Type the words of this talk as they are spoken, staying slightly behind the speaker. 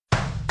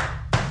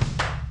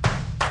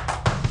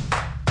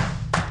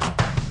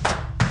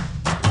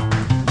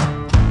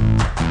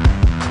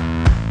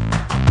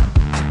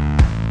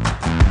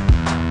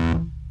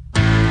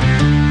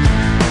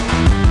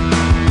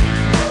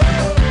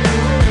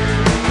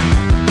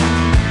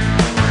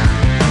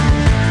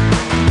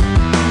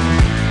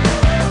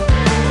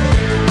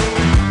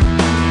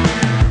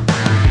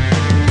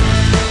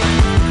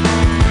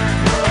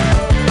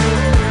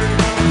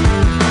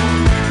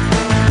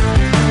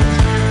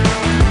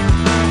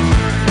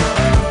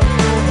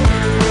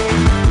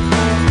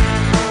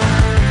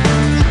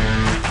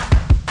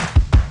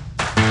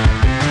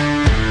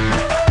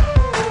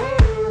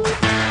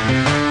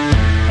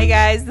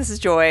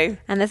Joy.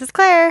 And this is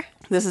Claire.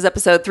 This is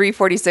episode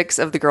 346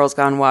 of the Girls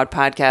Gone Wild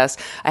podcast.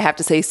 I have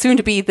to say, soon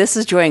to be, this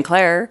is Joy and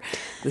Claire.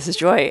 This is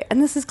Joy,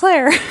 and this is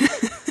Claire.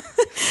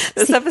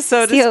 This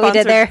episode is sponsored. See what we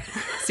did there?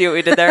 See what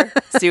we did there?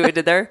 See what we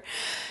did there?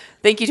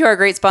 Thank you to our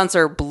great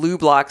sponsor, Blue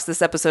Blocks.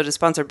 This episode is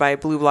sponsored by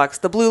Blue Blocks,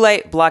 the blue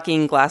light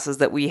blocking glasses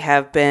that we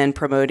have been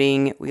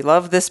promoting. We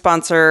love this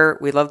sponsor.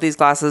 We love these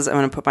glasses. I'm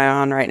going to put mine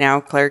on right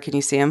now. Claire, can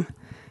you see them?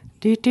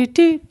 Do, do,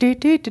 do, do,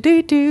 do,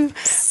 do, do.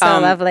 So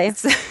lovely.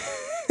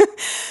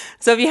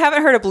 So if you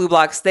haven't heard of Blue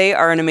Blocks, they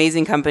are an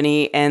amazing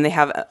company, and they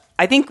have,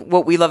 I think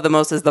what we love the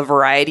most is the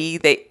variety.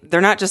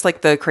 They're not just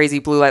like the crazy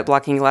blue light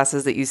blocking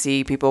glasses that you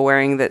see people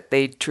wearing that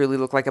they truly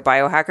look like a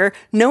biohacker.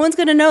 No one's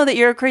going to know that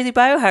you're a crazy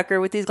biohacker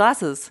with these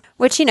glasses.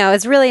 Which, you know,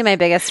 is really my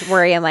biggest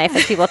worry in life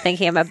is people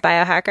thinking I'm a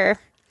biohacker.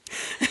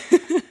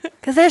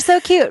 Because they're so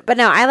cute. But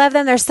no, I love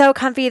them. They're so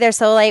comfy. They're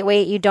so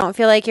lightweight. You don't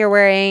feel like you're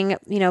wearing,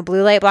 you know,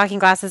 blue light blocking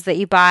glasses that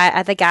you bought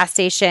at the gas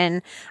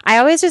station. I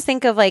always just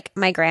think of like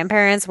my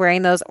grandparents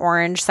wearing those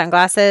orange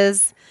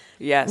sunglasses.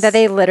 Yes. That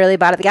they literally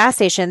bought at the gas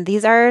station.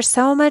 These are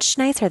so much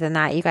nicer than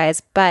that, you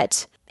guys.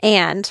 But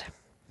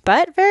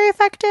very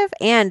effective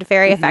and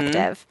very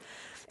effective.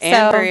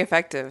 And very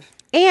effective.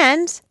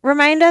 And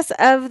remind us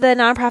of the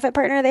nonprofit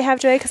partner they have,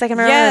 Joy, because I can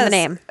remember the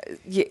name.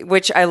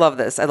 Which I love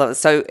this. I love this.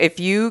 So if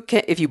you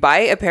buy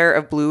a pair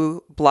of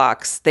Blue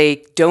Blocks,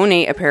 they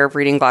donate a pair of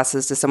reading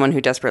glasses to someone who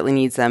desperately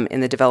needs them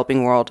in the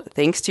developing world.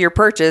 Thanks to your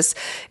purchase,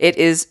 it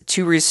is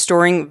to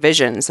Restoring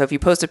Vision. So if you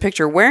post a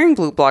picture wearing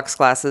Blue Blocks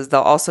glasses, they'll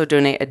also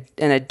donate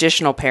an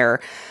additional pair.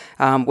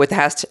 With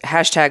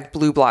hashtag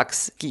Blue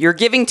Blocks. You're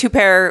giving 2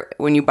 pair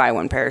when you buy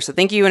 1 pair. So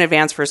thank you in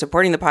advance for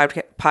supporting the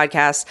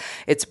podcast.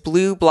 It's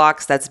Blue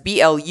Blocks. That's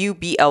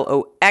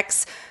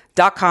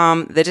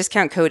BLUBLOX.com. The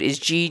discount code is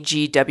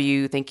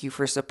GGW. Thank you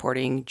for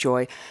supporting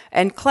Joy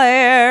and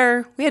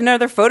Claire. We had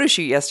another photo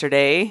shoot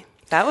yesterday.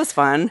 That was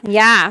fun.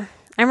 Yeah.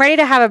 I'm ready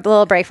to have a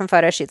little break from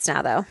photo shoots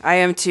now, though. I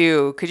am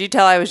too. Could you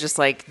tell I was just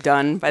like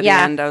done by the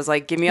end? I was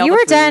like, give me all the food.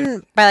 You were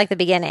done by like the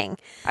beginning.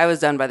 I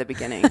was done by the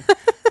beginning.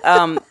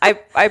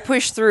 I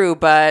pushed through,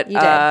 but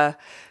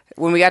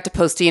when we got to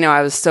Postino,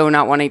 I was so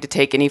not wanting to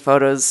take any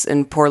photos,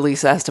 and poor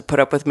Lisa has to put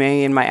up with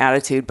me and my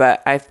attitude,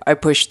 but I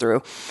pushed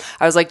through.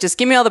 I was like, just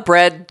give me all the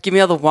bread, give me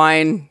all the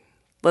wine.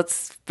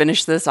 Let's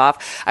finish this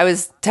off. I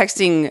was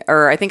texting,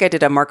 or I think I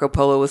did a Marco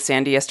Polo with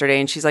Sandy yesterday,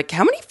 and she's like,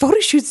 how many photo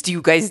shoots do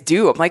you guys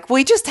do? I'm like,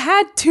 we just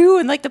had 2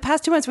 in like the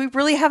past 2 months. We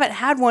really haven't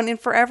had one in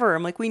forever.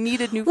 I'm like, we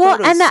needed new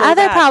photos. Well, and the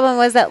other problem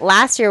was that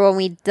last year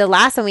the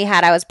last one we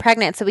had, I was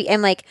pregnant. So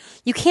and like,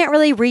 you can't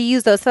really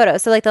reuse those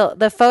photos. So like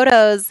the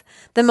photos,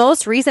 the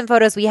most recent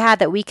photos we had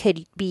that we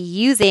could be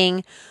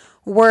using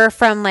were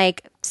from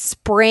like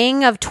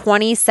spring of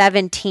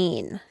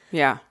 2017.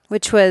 Yeah.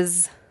 Which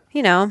was,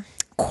 you know,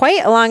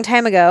 quite a long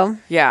time ago.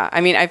 Yeah. I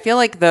mean, I feel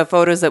like the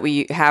photos that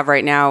we have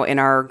right now in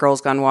our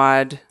Girls Gone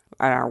Wad,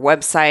 on our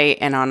website,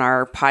 and on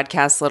our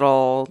podcast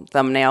little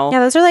thumbnail. Yeah,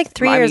 those are like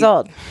 3 years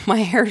old. My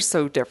hair is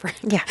so different.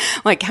 Yeah.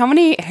 Like, how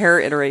many hair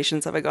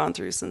iterations have I gone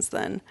through since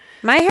then?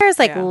 My hair is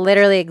like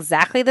literally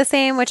exactly the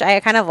same, which I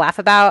kind of laugh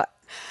about.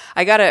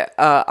 I got an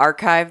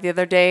archive the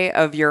other day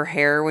of your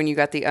hair when you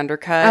got the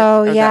undercut.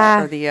 Oh,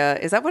 yeah.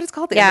 Is that what it's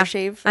called? The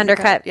undershave?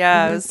 Undercut.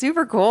 Yeah, It was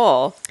super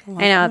cool.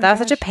 I know. That was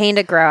such a pain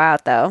to grow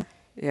out, though.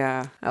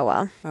 Yeah.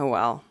 Oh,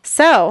 well.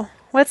 So,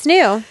 what's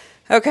new?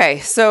 Okay.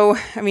 So,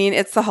 I mean,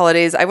 it's the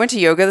holidays. I went to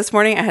yoga this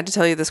morning. I had to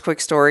tell you this quick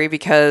story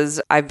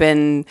because I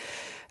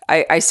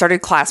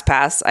started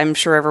ClassPass. I'm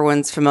sure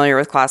everyone's familiar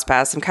with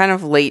ClassPass. I'm kind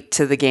of late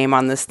to the game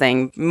on this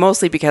thing,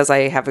 mostly because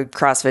I have a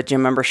CrossFit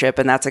gym membership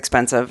and that's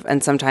expensive.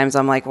 And sometimes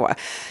I'm like, well,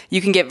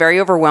 you can get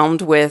very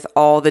overwhelmed with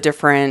all the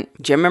different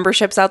gym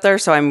memberships out there.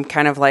 So I'm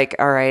kind of like,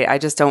 all right, I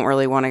just don't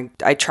really want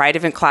to. I try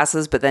different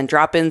classes, but then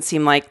drop-ins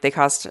seem like they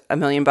cost $1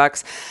 million.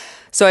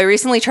 So I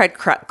recently tried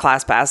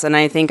ClassPass, and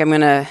I think I'm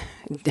going to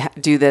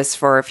do this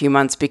for a few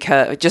months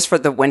because just for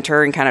the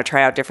winter and kind of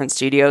try out different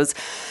studios.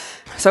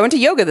 So I went to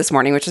yoga this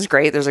morning, which is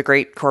great. There's a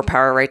great Core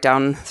Power right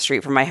down the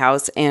street from my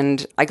house.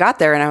 And I got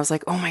there and I was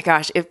like, oh my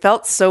gosh, it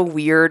felt so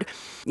weird.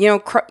 You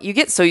know, you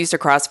get so used to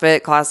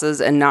CrossFit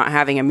classes and not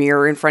having a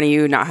mirror in front of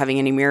you, not having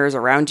any mirrors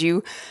around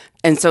you.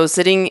 And so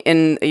sitting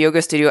in a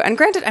yoga studio, and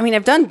granted, I mean,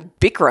 I've done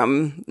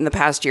Bikram in the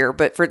past year,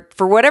 but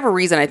for whatever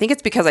reason, I think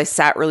it's because I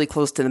sat really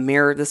close to the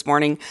mirror this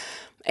morning.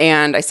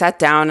 And I sat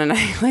down and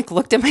I like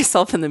looked at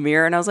myself in the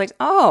mirror and I was like,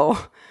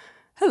 oh,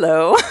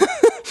 hello.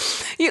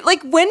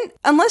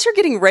 Unless you're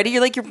getting ready,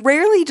 you're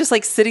rarely just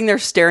like sitting there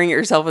staring at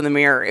yourself in the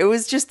mirror. It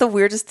was just the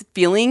weirdest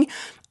feeling,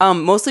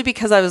 mostly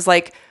because I was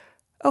like,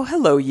 oh,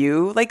 hello,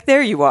 you. Like,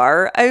 there you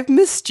are. I've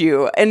missed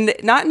you. And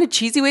not in a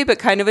cheesy way, but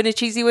kind of in a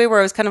cheesy way where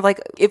I was kind of like,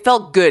 it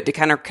felt good to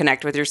kind of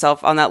connect with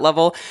yourself on that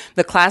level.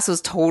 The class was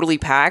totally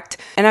packed.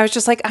 And I was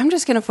just like, I'm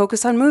just going to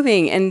focus on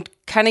moving and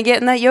kind of get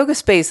in that yoga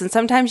space. And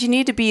sometimes you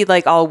need to be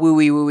like all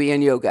wooey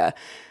in yoga.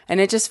 And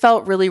it just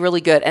felt really,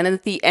 really good. And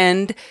at the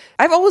end,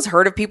 I've always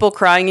heard of people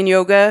crying in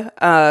yoga,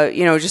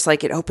 just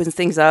like it opens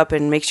things up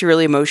and makes you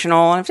really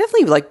emotional. And I've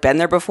definitely like been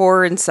there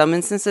before in some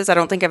instances. I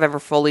don't think I've ever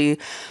fully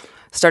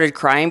started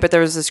crying, but there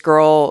was this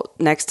girl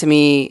next to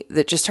me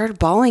that just started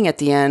bawling at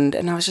the end.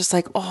 And I was just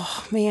like,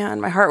 oh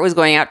man, my heart was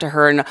going out to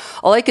her. And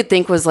all I could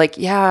think was like,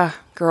 yeah,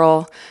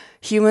 girl,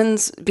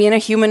 being a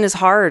human is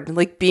hard.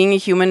 Like being a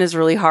human is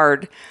really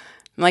hard.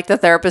 Like the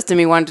therapist in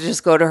me wanted to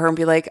just go to her and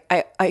be like,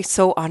 I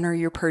so honor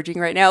your purging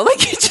right now. Like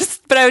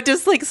but I would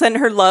just like send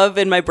her love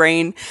in my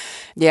brain.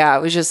 Yeah,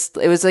 it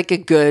was like a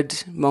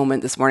good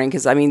moment this morning.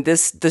 Cause I mean,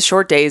 the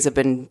short days have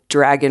been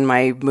dragging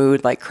my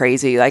mood like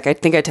crazy. Like I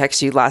think I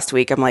texted you last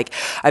week. I'm like,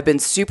 I've been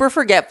super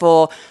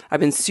forgetful. I've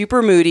been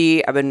super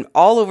moody. I've been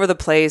all over the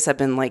place. I've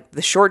been like,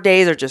 the short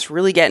days are just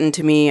really getting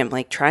to me. I'm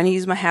like trying to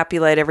use my happy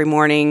light every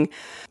morning,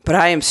 but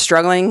I am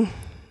struggling.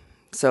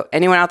 So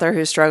anyone out there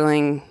who's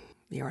struggling,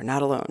 you are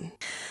not alone.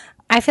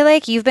 I feel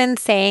like you've been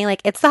saying like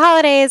it's the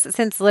holidays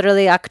since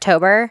literally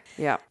October.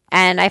 Yeah.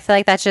 And I feel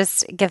like that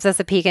just gives us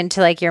a peek into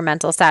like your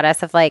mental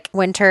status of like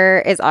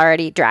winter is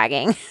already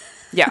dragging.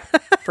 Yeah,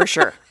 for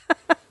sure.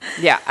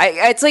 Yeah.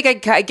 It's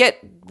like I get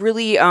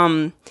really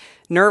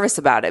nervous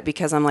about it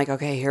because I'm like,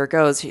 okay, here it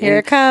goes. Here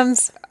it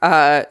comes.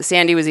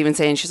 Sandy was even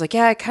saying, she's like,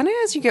 yeah, kind of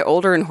as you get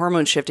older and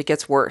hormone shift, it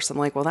gets worse. I'm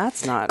like, well,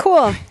 that's not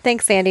cool.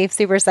 Thanks, Sandy.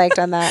 Super psyched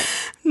on that.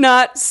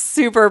 Not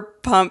super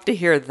pumped to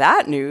hear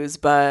that news,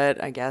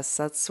 but I guess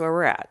that's where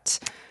we're at.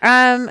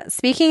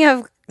 Speaking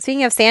of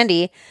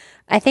Sandy,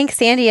 I think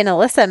Sandy and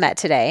Alyssa met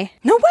today.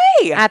 No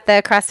way! At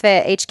the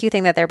CrossFit HQ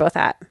thing that they're both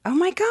at. Oh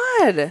my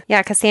God.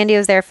 Yeah, because Sandy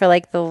was there for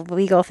like the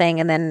legal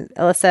thing, and then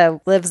Alyssa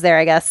lives there,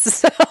 I guess.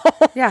 So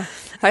yeah,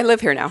 I live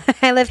here now.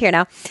 I live here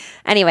now.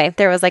 Anyway,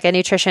 there was like a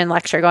nutrition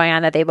lecture going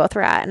on that they both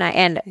were at,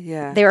 and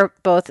they were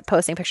both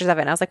posting pictures of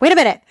it. And I was like, wait a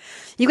minute,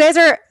 you guys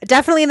are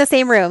definitely in the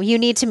same room. You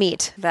need to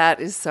meet.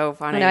 That is so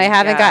funny. I know I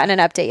haven't gotten an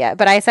update yet,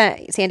 but I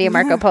sent Sandy and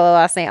Marco Polo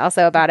last night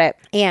also about it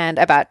and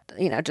about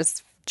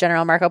just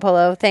general Marco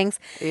Polo things.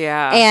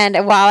 Yeah.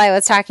 And while I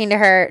was talking to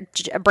her,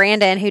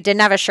 Brandon, who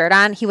didn't have a shirt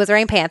on, he was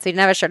wearing pants, so he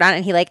didn't have a shirt on,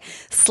 and he like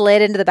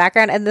slid into the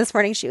background. And this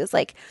morning she was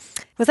like,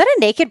 was that a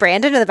naked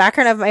Brandon in the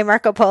background of my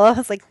Marco Polo? I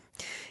was like,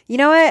 you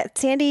know what,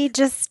 Sandy,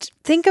 just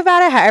think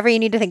about it however you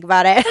need to think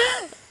about it.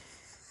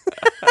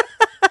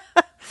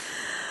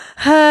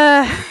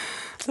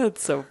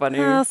 That's so funny.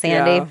 Oh,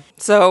 Sandy. Yeah.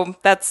 So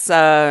that's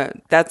a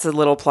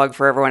little plug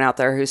for everyone out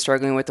there who's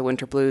struggling with the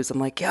winter blues. I'm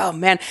like, oh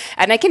man.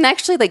 And I can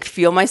actually like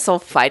feel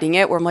myself fighting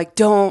it where I'm like,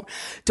 don't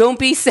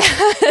be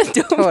sad.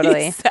 Don't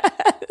be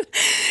sad.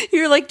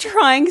 You're like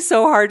trying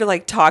so hard to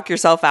like talk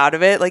yourself out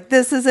of it. Like,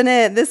 this isn't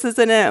it. This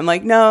isn't it. I'm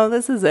like, no,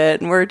 this is it.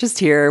 And we're just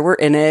here. We're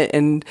in it.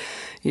 And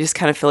you just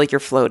kind of feel like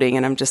you're floating.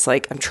 And I'm just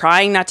like, I'm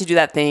trying not to do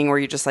that thing where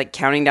you're just like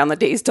counting down the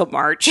days till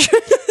March.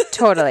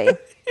 Totally.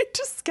 You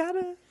just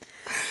gotta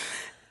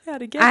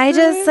get I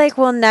through just it. like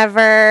will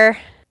never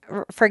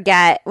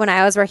forget when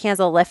I was working as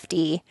a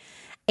lifty.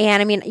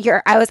 And I mean,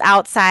 I was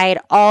outside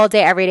all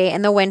day, every day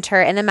in the winter,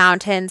 in the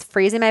mountains,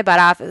 freezing my butt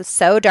off. It was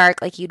so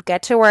dark. Like you'd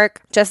get to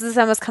work just as the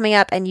sun was coming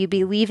up and you'd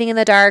be leaving in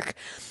the dark.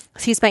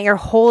 So you spent your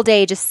whole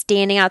day just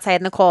standing outside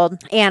in the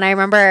cold. And I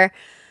remember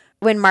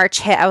when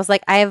March hit, I was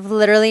like, I've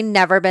literally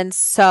never been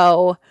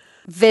so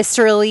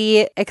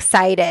viscerally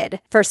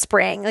excited for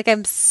spring. Like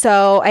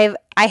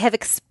I have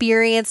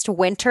experienced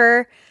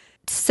winter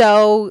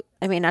so,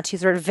 I mean, not to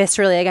use the word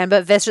viscerally again,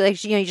 but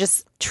viscerally, you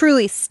just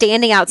truly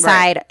standing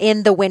outside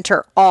in the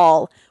winter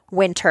all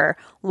winter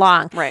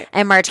long. Right.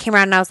 And March came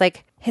around and I was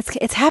like,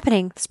 it's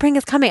happening. Spring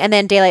is coming. And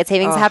then daylight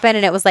savings happened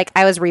and it was like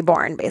I was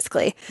reborn,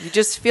 basically. You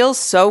just feel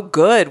so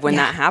good when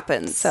that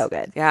happens. So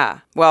good.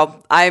 Yeah.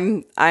 Well,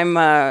 I'm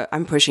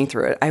pushing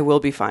through it. I will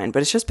be fine,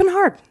 but it's just been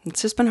hard.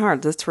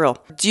 That's real.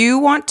 Do you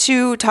want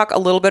to talk a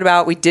little bit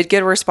about, we did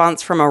get a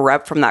response from a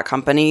rep from that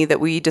company that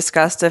we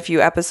discussed a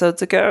few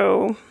episodes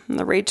ago in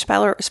the Rage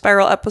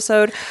Spiral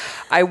episode.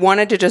 I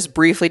wanted to just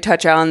briefly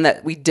touch on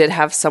that we did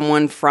have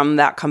someone from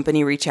that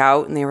company reach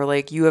out and they were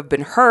like, you have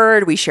been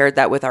heard. We shared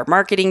that with our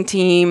marketing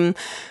team.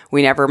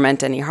 We never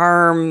meant any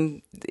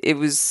harm. It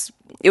was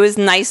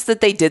nice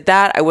that they did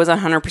that. I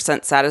wasn't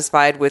 100%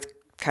 satisfied with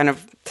kind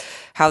of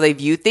how they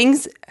view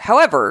things.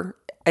 However,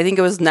 I think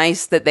it was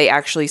nice that they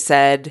actually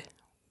said,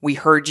 we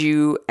heard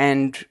you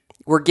and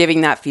we're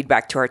giving that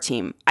feedback to our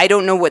team. I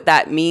don't know what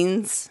that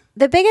means.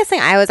 The biggest thing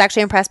I was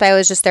actually impressed by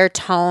was just their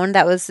tone.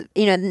 That was,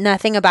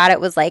 nothing about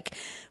it was like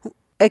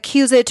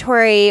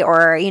accusatory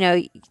or,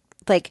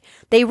 like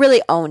they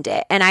really owned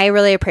it. And I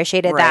really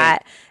appreciated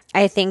that.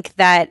 I think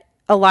that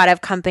a lot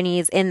of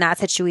companies in that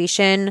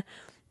situation,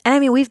 and I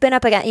mean, we've been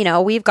up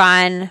again, we've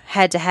gone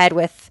head to head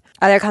with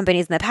other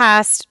companies in the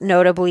past,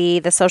 notably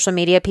the social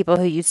media people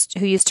who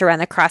used to run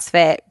the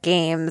CrossFit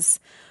Games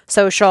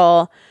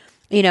social,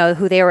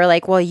 who they were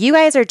like, well, you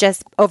guys are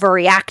just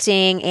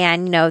overreacting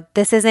and,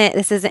 this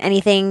isn't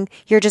anything.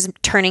 You're just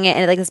turning it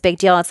into like this big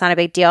deal. It's not a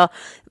big deal.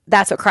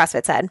 That's what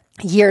CrossFit said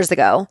years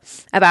ago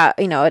about,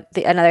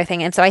 another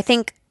thing. And so I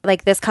think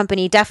like this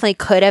company definitely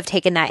could have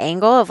taken that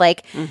angle of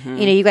like,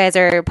 you guys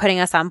are putting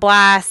us on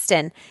blast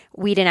and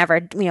we didn't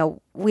ever,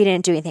 we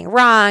didn't do anything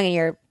wrong and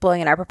you're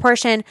blowing it out of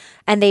proportion.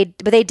 But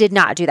they did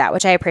not do that,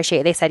 which I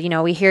appreciate. They said,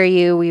 we hear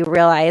you. We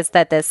realize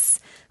that this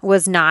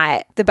was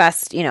not the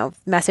best,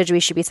 message we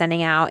should be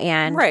sending out.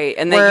 And right.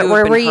 And that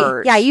you've been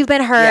heard. Yeah, you've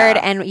been heard.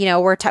 Yeah. And,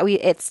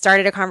 it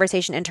started a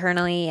conversation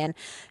internally, and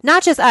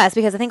not just us,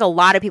 because I think a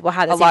lot of people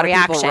had the same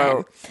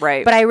reaction.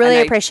 Right. But I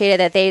really appreciated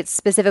that they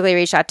specifically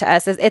reached out to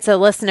us. It's a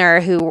listener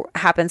who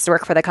happens to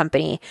work for the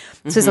company,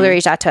 specifically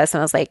reached out to us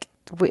and was like,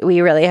 we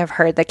really have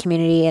heard the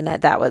community, and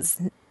that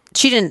was,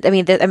 she didn't,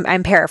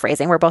 I'm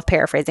paraphrasing. We're both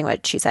paraphrasing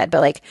what she said,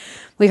 but like,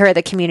 we heard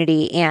the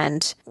community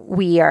and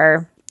we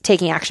are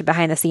taking action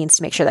behind the scenes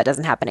to make sure that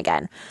doesn't happen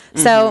again.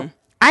 So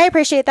I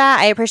appreciate that.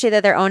 I appreciate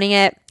that they're owning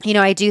it.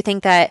 I do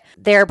think that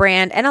their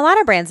brand and a lot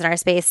of brands in our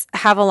space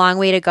have a long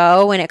way to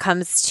go when it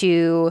comes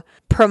to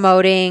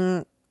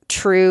promoting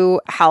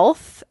true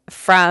health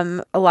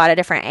from a lot of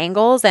different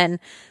angles, and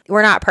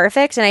we're not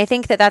perfect. And I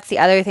think that that's the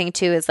other thing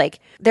too, is like,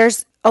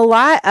 there's a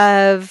lot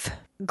of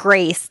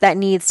grace that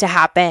needs to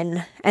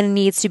happen and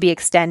needs to be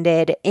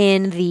extended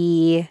in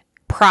the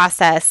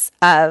process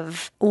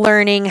of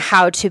learning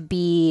how to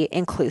be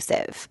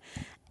inclusive.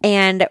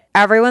 And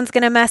everyone's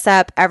going to mess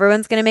up.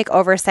 Everyone's going to make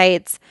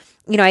oversights.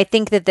 I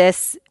think that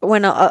this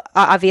went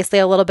obviously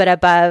a little bit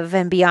above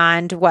and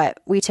beyond what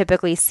we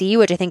typically see,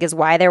 which I think is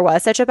why there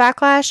was such a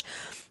backlash.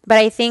 But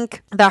I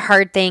think the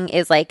hard thing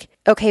is like,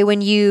 okay,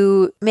 when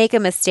you make a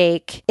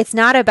mistake, it's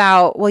not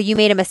about, well, you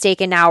made a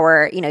mistake and now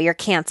you're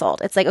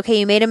canceled. It's like, okay,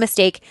 you made a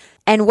mistake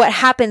and what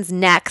happens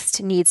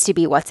next needs to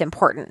be what's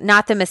important,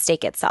 not the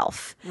mistake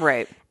itself.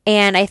 Right.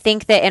 And I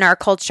think that in our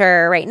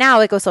culture right now,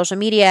 like with social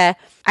media,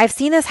 I've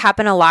seen this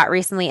happen a lot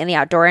recently in the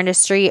outdoor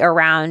industry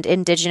around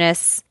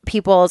Indigenous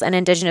peoples and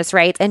Indigenous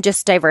rights and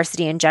just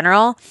diversity in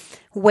general,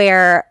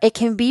 where it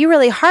can be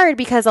really hard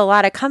because a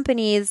lot of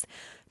companies,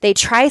 they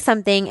try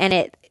something and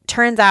it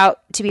turns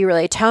out to be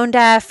really tone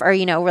deaf or,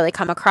 really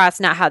come across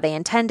not how they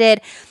intended.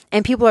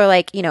 And people are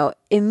like,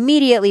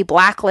 immediately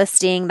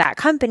blacklisting that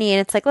company. And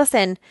it's like,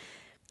 listen,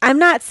 I'm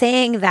not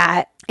saying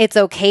that it's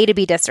okay to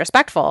be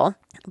disrespectful,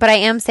 but I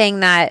am saying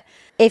that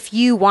if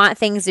you want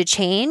things to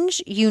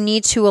change, you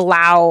need to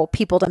allow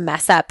people to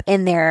mess up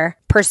in their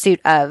pursuit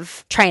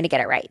of trying to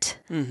get it right.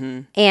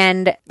 Mm-hmm.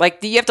 And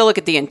like, you have to look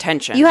at the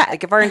intention.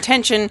 Like, if our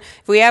intention,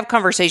 if we have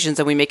conversations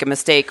and we make a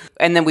mistake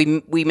and then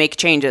we make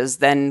changes,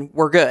 then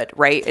we're good,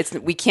 right?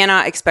 We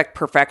cannot expect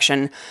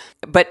perfection,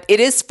 but it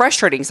is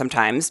frustrating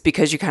sometimes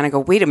because you kind of go,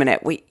 wait a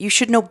minute, you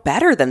should know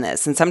better than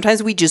this. And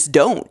sometimes we just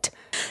don't.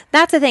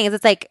 That's the thing, is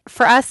it's like,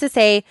 for us to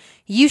say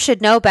you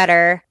should know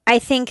better, I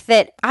think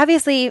that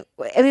obviously,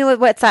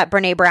 what's that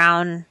Brene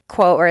Brown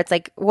quote where it's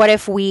like, what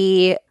if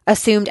we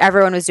assumed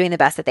everyone was doing the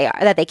best that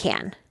they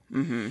can?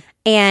 Mm-hmm.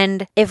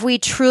 And if we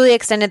truly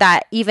extended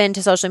that even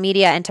to social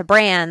media and to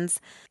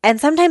brands, and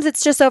sometimes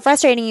it's just so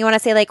frustrating. You want to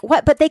say like,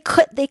 what? But this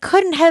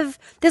couldn't have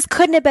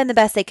been the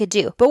best they could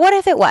do. But what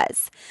if it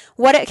was?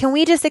 Can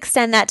we just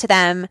extend that to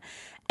them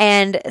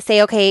and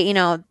say, okay,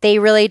 they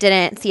really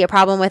didn't see a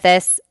problem with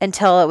this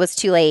until it was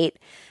too late.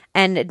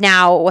 And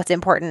now what's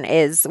important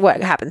is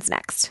what happens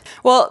next.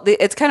 Well,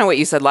 it's kind of what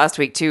you said last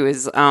week too,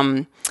 is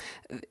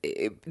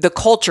the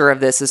culture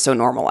of this is so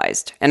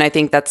normalized. And I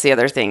think that's the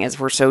other thing, is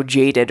we're so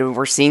jaded and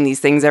we're seeing these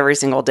things every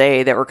single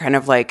day that we're kind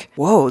of like,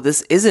 whoa,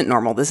 this isn't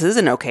normal. This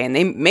isn't okay.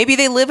 And maybe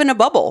they live in a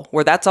bubble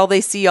where that's all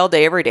they see all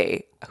day, every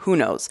day. Who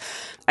knows?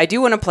 I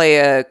do want to play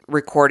a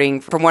recording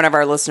from one of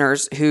our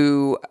listeners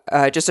who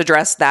just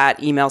addressed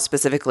that email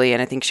specifically.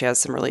 And I think she has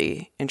some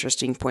really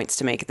interesting points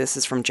to make. This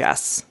is from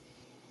Jess.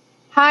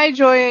 Hi,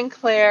 Joy and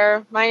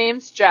Claire. My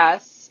name's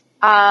Jess.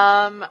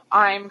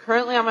 I'm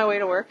currently on my way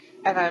to work,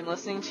 and I'm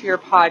listening to your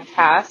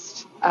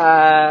podcast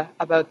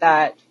about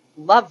that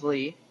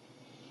lovely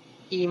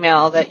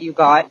email that you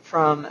got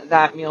from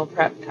that meal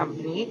prep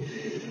company.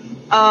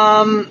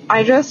 I'm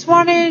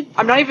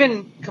not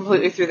even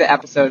completely through the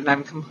episode, and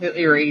I'm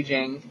completely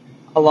raging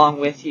along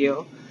with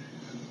you.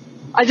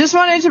 I just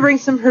wanted to bring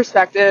some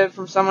perspective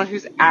from someone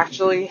who's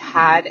actually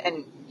had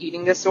an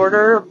eating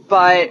disorder,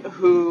 but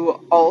who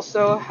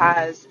also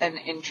has an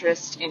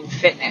interest in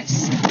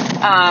fitness.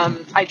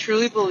 I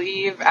truly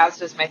believe, as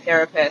does my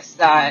therapist,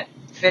 that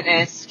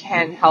fitness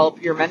can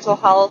help your mental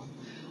health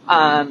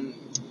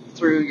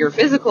through your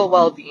physical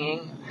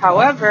well-being.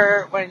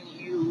 However, when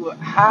you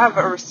have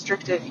a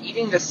restrictive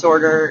eating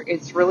disorder,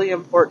 it's really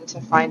important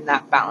to find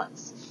that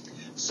balance.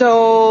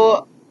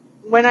 So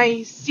when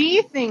I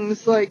see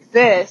things like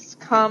this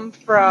come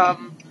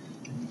from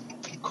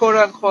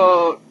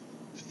quote-unquote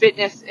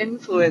fitness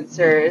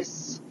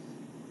influencers,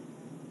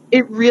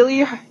 it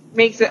really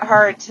makes it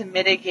hard to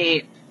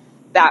mitigate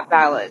that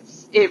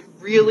balance.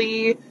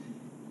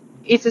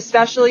 It's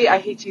especially, I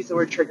hate to use the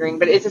word triggering,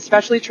 but it's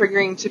especially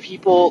triggering to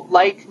people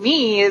like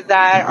me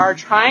that are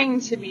trying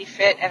to be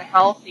fit and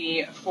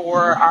healthy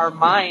for our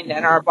mind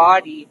and our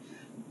body,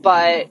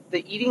 but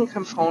the eating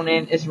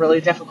component is really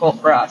difficult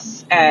for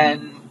us,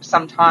 and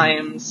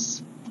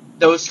sometimes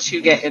those two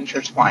get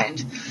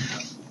intertwined.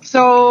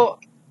 So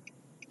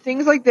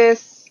things like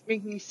this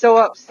make me so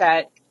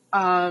upset.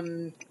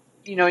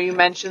 You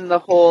mentioned the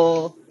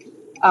whole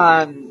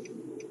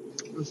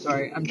I'm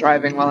sorry, I'm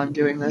driving while I'm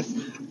doing this.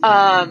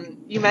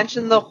 You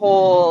mentioned the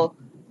whole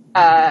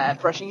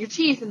brushing your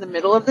teeth in the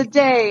middle of the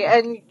day,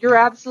 and you're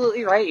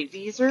absolutely right.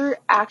 These are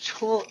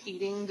actual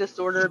eating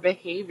disorder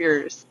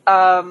behaviors.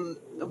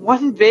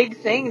 One big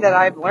thing that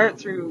I've learned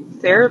through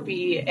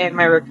therapy and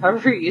my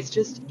recovery is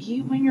just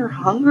eat when you're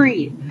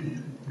hungry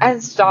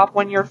and stop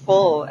when you're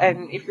full.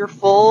 And if you're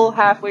full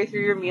halfway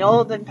through your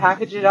meal, then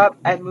package it up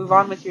and move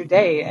on with your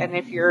day. And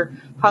if you're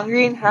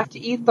hungry and have to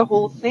eat the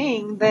whole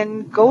thing,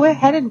 then go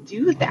ahead and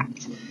do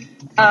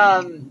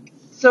that.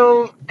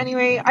 So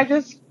anyway,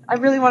 I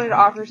really wanted to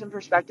offer some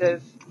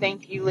perspective.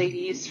 Thank you,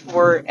 ladies,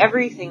 for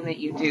everything that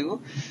you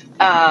do.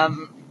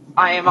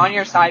 I am on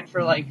your side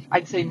for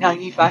I'd say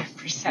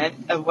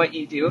 95% of what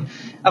you do,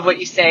 of what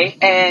you say.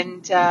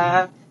 And,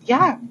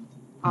 yeah,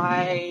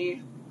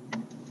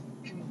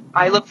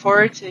 I look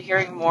forward to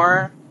hearing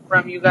more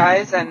from you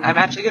guys, and I'm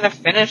actually going to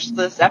finish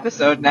this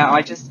episode now.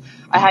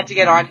 I had to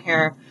get on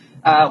here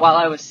while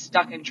I was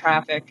stuck in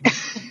traffic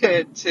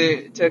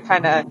to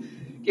kind of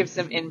give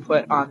some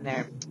input on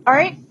there. All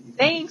right.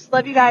 Thanks.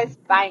 Love you guys.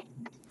 Bye.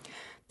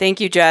 Thank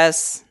you,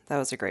 Jess. That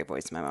was a great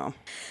voice memo.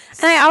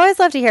 And I always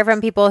love to hear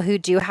from people who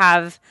do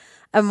have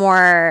a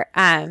more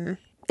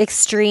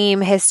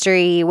extreme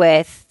history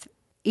with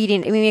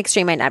eating. I mean,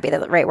 extreme might not be the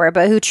right word,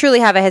 but who truly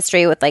have a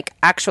history with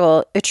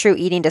true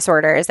eating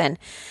disorders, and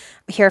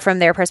hear from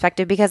their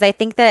perspective, because I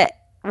think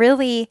that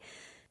really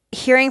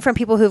hearing from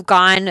people who've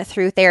gone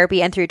through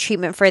therapy and through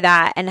treatment for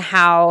that, and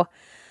how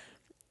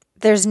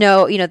there's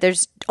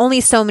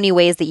only so many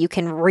ways that you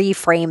can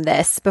reframe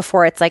this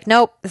before it's like,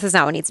 nope, this is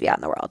not what needs to be out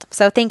in the world.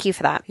 So thank you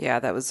for that. Yeah,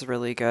 that was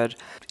really good.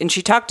 And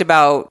she talked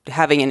about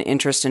having an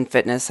interest in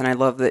fitness, and I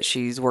love that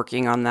she's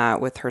working on that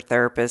with her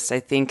therapist.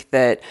 I think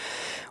that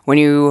when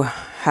you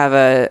have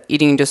a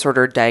eating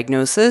disorder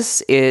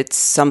diagnosis, it's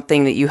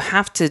something that you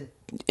have to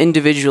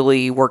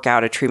individually work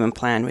out a treatment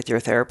plan with your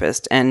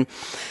therapist. And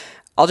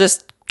I'll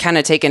just kind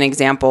of take an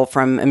example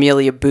from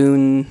Amelia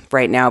Boone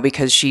right now,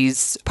 because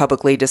she's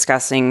publicly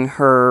discussing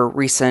her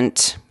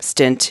recent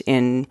stint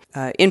in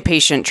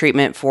inpatient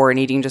treatment for an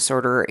eating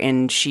disorder.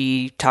 And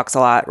she talks a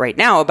lot right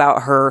now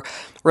about her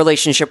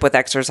relationship with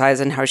exercise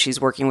and how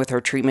she's working with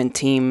her treatment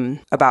team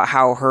about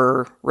how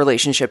her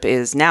relationship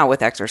is now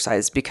with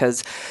exercise,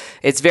 because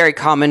it's very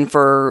common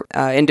for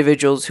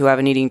individuals who have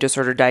an eating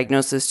disorder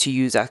diagnosis to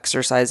use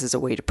exercise as a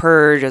way to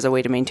purge, as a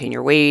way to maintain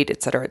your weight,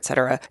 et cetera, et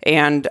cetera.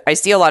 And I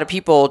see a lot of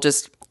people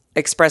just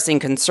expressing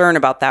concern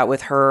about that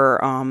with her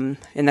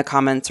in the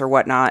comments or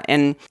whatnot.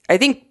 And I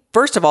think,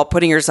 first of all,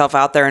 putting yourself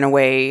out there in a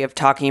way of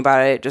talking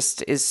about it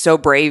just is so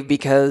brave,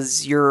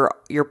 because you're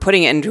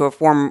putting it into a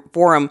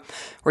forum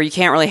where you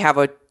can't really have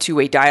a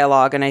two-way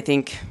dialogue. And I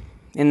think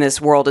in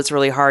this world, it's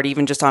really hard,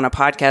 even just on a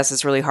podcast,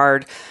 it's really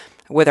hard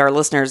with our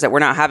listeners that we're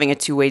not having a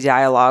two-way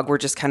dialogue. We're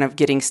just kind of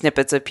getting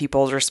snippets of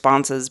people's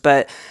responses.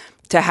 But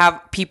to have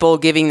people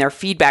giving their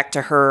feedback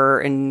to her,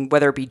 and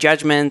whether it be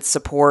judgments,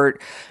 support,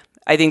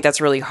 I think that's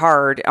really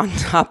hard, on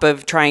top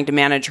of trying to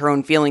manage her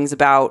own feelings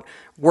about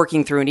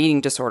working through an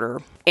eating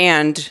disorder.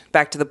 And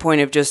back to the point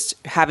of just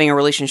having a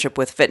relationship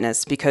with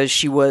fitness, because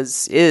she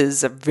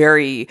is a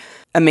very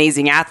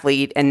amazing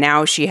athlete, and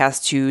now she has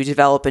to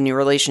develop a new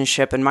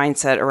relationship and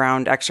mindset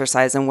around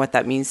exercise and what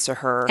that means to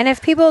her. And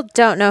if people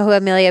don't know who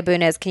Amelia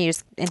Boone is, can you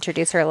just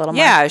introduce her a little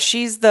more? Yeah,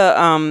 she's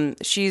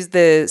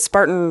the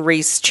Spartan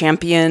race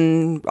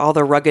champion, all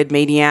the rugged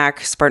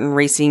maniac, Spartan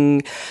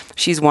racing.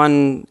 She's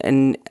won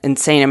an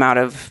insane amount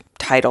of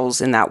titles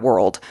in that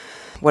world.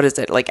 What is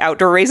it, like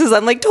outdoor races?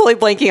 I'm like totally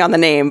blanking on the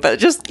name, but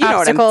just, you know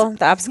what I'm...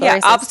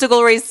 The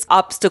obstacle races.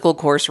 Obstacle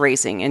course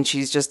racing. And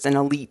she's just an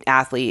elite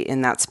athlete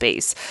in that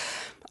space.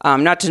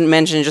 Not to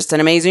mention just an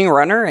amazing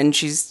runner, and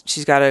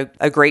she's got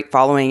a great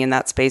following in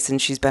that space,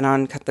 and she's been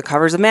on the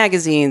covers of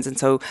magazines. And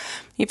so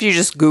if you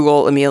just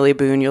Google Amelia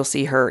Boone, you'll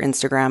see her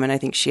Instagram, and I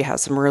think she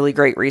has some really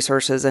great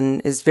resources and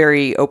is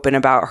very open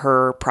about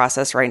her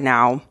process right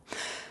now.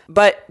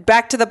 But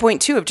back to the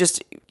point too of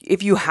just,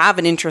 if you have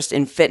an interest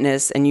in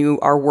fitness and you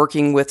are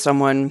working with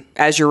someone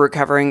as you're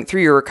recovering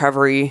through your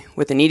recovery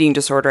with an eating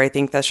disorder, I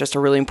think that's just a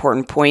really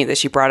important point that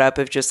she brought up,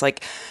 of just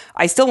like,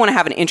 I still want to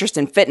have an interest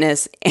in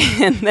fitness.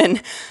 And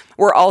then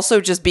we're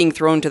also just being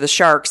thrown to the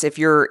sharks if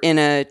you're in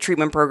a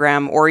treatment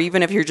program, or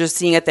even if you're just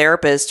seeing a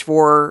therapist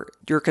for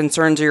your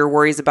concerns or your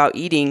worries about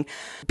eating.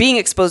 Being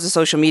exposed to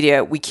social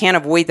media, we can't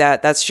avoid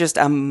that. That's just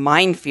a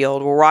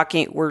minefield.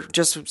 We're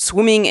just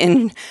swimming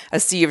in a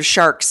sea of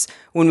sharks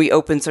when we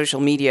open social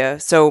media.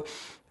 So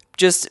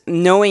just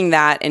knowing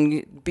that,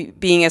 and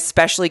being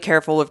especially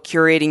careful of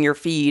curating your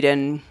feed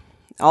and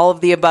all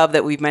of the above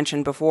that we've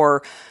mentioned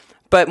before,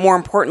 but more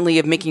importantly,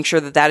 of making sure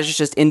that is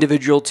just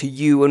individual to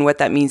you and what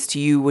that means to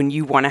you when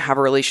you want to have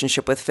a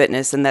relationship with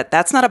fitness, and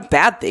that's not a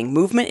bad thing.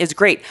 Movement is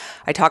great.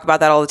 I talk about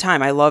that all the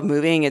time. I love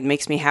moving. It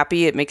makes me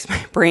happy. It makes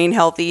my brain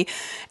healthy.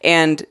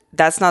 And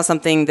that's not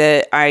something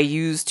that I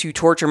use to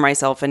torture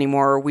myself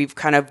anymore. We've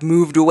kind of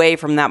moved away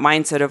from that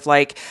mindset of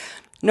like,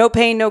 no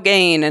pain, no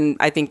gain. And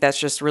I think that's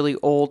just really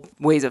old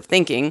ways of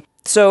thinking.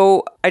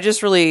 So I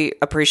just really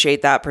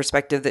appreciate that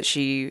perspective that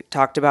she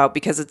talked about,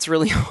 because it's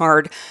really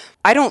hard.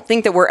 I don't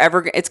think that we're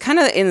ever, it's kind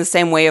of in the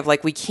same way of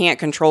like, we can't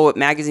control what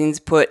magazines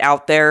put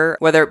out there,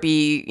 whether it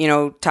be,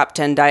 top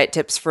 10 diet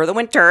tips for the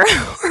winter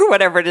or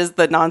whatever it is,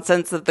 the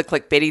nonsense of the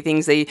clickbaity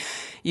things you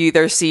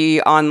either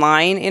see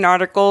online in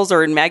articles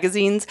or in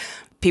magazines.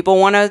 People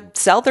want to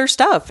sell their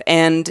stuff.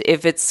 And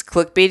if it's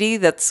clickbaity,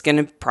 that's going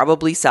to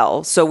probably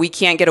sell. So we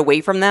can't get away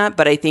from that.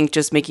 But I think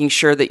just making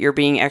sure that you're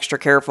being extra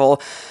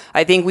careful.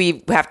 I think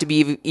we have to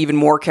be even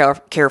more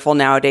careful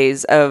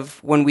nowadays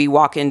of when we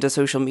walk into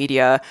social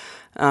media.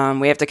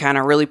 We have to kind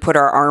of really put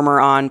our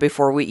armor on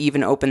before we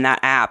even open that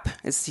app.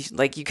 It's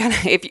like you kind of,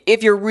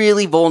 if you're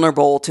really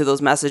vulnerable to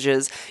those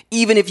messages,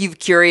 even if you've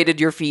curated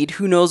your feed,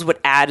 who knows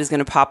what ad is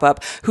going to pop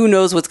up? Who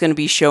knows what's going to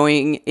be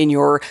showing in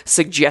your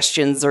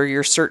suggestions or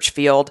your search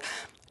field?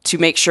 To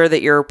make sure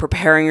that you're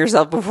preparing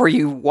yourself before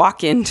you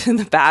walk into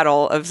the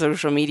battle of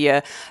social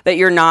media, that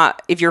you're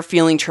not, if you're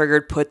feeling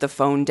triggered, put the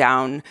phone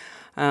down.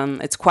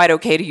 It's quite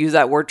okay to use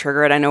that word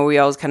triggered. I know we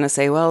always kind of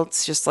say, well,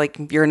 it's just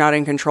like you're not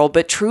in control,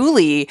 but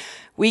truly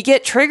we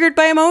get triggered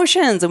by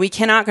emotions and we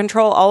cannot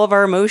control all of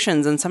our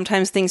emotions. And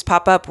sometimes things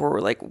pop up where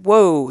we're like,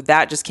 whoa,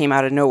 that just came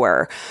out of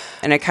nowhere.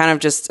 And it kind of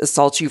just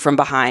assaults you from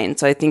behind.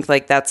 So I think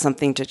like that's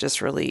something to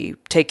just really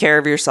take care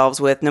of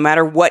yourselves with, no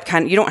matter what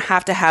kind. You don't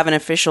have to have an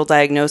official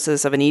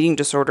diagnosis of an eating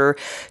disorder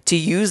to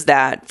use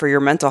that for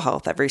your mental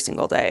health every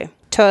single day.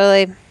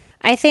 Totally.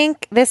 I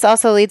think this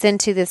also leads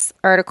into this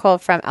article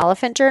from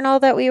Elephant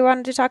Journal that we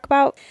wanted to talk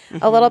about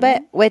a little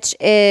bit, which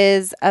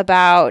is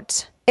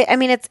about, I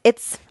mean,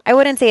 it's, I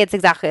wouldn't say it's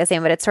exactly the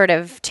same, but it's sort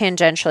of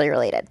tangentially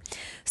related.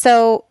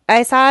 So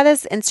I saw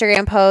this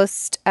Instagram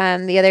post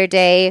the other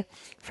day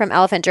from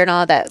Elephant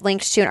Journal that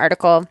linked to an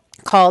article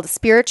called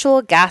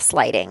Spiritual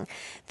Gaslighting,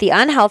 the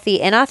unhealthy,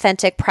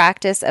 inauthentic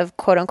practice of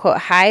quote unquote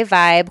high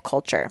vibe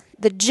culture.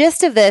 The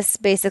gist of this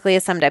basically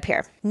is summed up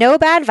here. No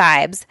bad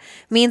vibes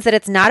means that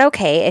it's not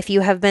okay if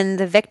you have been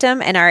the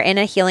victim and are in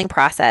a healing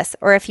process,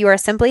 or if you are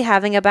simply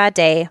having a bad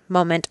day,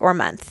 moment, or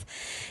month.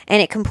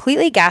 And it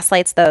completely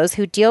gaslights those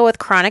who deal with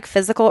chronic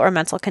physical or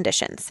mental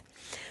conditions.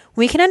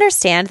 We can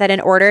understand that in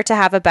order to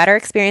have a better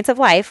experience of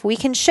life, we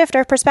can shift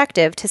our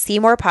perspective to see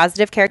more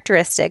positive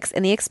characteristics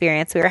in the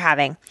experience we are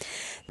having.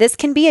 This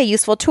can be a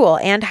useful tool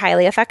and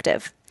highly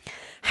effective.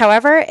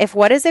 However, if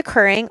what is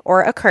occurring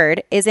or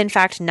occurred is in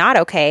fact not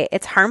okay,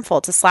 it's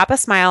harmful to slap a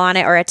smile on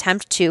it or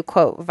attempt to,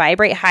 quote,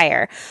 vibrate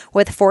higher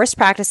with forced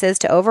practices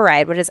to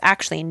override what is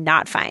actually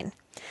not fine.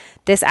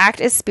 This act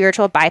is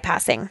spiritual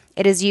bypassing.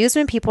 It is used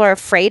when people are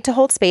afraid to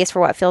hold space for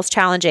what feels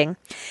challenging.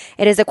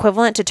 It is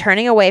equivalent to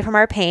turning away from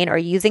our pain or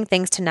using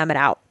things to numb it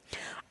out.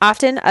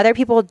 Often, other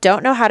people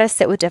don't know how to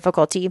sit with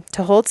difficulty,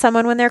 to hold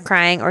someone when they're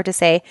crying, or to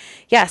say,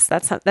 yes,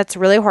 that's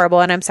really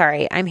horrible and I'm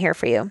sorry, I'm here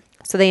for you.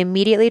 So they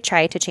immediately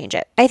try to change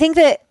it. I think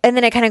that, and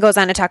then it kind of goes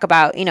on to talk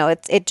about,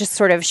 it just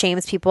sort of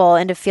shames people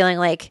into feeling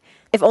like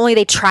if only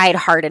they tried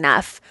hard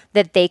enough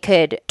that they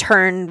could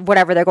turn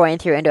whatever they're going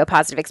through into a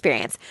positive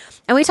experience.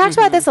 And we talked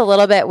about this a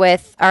little bit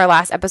with our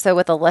last episode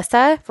with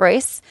Alyssa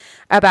Royce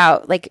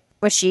about like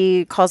what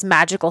she calls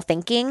magical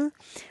thinking,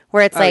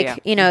 where it's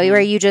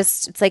where you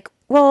just, it's like,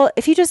 well,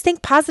 if you just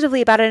think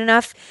positively about it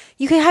enough,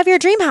 you can have your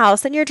dream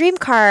house and your dream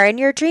car and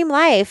your dream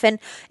life. And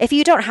if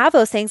you don't have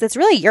those things, it's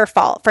really your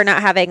fault for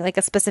not having like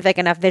a specific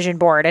enough vision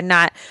board and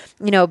not,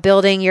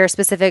 building your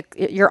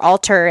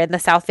altar in the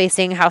south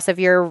facing house of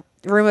your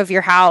room of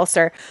your house,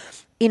 or,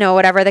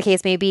 whatever the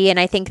case may be. And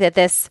I think that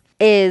this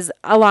is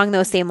along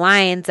those same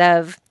lines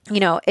of,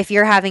 if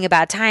you're having a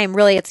bad time,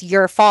 really it's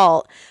your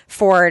fault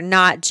for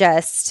not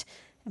just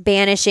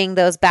banishing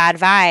those bad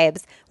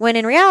vibes, when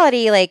in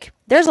reality, like,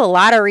 there's a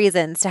lot of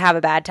reasons to have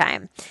a bad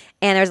time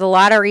and there's a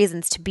lot of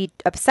reasons to be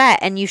upset,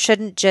 and you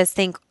shouldn't just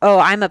think, oh,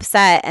 I'm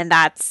upset and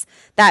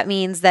that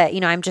means that,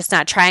 I'm just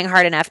not trying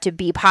hard enough to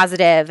be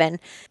positive and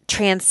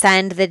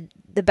transcend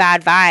the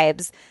bad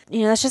vibes.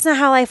 That's just not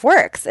how life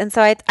works. And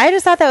so I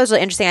just thought that was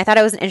really interesting. I thought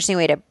it was an interesting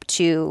way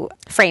to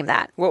frame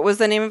that. What was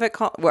the name of it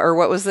called, or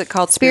what was it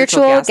called?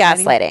 Spiritual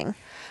gaslighting.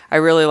 I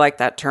really like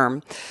that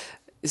term.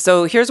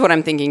 So here's what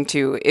I'm thinking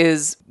too,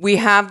 is we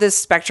have this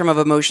spectrum of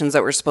emotions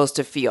that we're supposed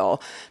to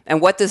feel. And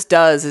what this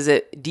does is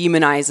it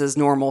demonizes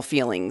normal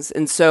feelings.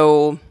 And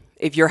so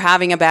if you're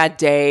having a bad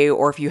day,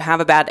 or if you have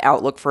a bad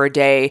outlook for a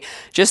day,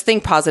 just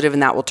think positive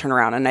and that will turn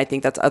around. And I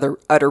think that's utter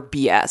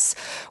BS.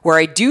 Where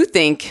I do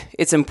think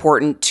it's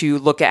important to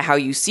look at how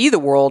you see the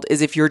world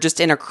is if you're just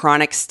in a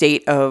chronic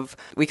state of,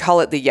 we call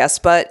it the yes,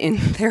 but in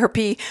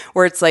therapy,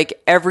 where it's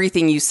like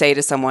everything you say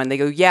to someone, they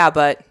go, yeah,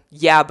 but.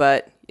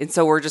 And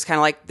so we're just kind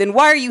of like, then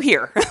why are you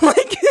here?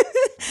 Like,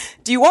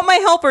 do you want my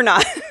help or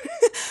not?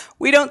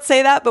 We don't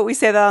say that, but we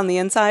say that on the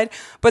inside.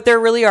 But there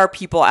really are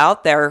people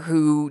out there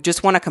who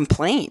just want to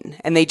complain,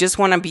 and they just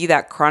want to be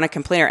that chronic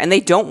complainer, and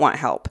they don't want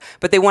help,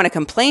 but they want to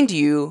complain to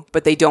you,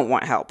 but they don't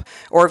want help.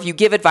 Or if you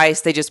give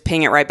advice, they just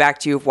ping it right back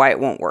to you of why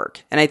it won't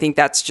work. And I think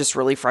that's just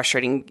really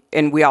frustrating.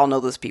 And we all know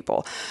those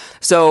people.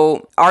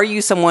 So are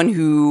you someone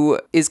who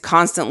is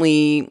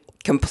constantly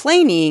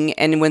complaining,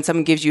 and when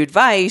someone gives you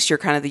advice, you're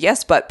kind of the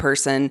yes but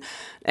person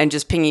and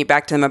just pinging it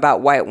back to them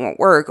about why it won't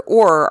work?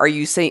 Or are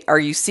you seeing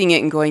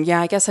it and going,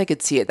 yeah, I guess I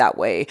could see it that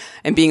way,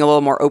 and being a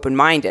little more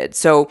open-minded?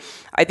 So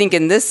I think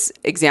in this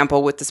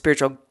example with the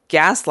spiritual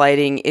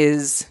gaslighting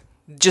is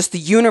just the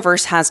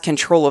universe has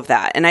control of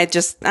that. And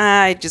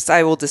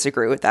I will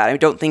disagree with that. I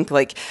don't think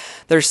like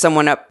there's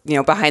someone up,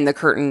 behind the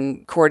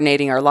curtain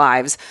coordinating our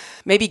lives.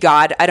 Maybe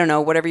God, I don't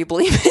know, whatever you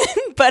believe in.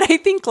 But I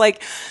think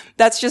like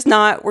we're just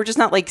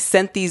not like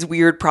sent these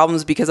weird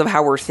problems because of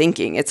how we're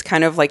thinking. It's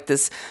kind of like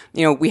this,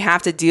 we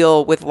have to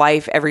deal with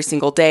life every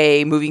single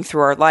day, moving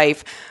through our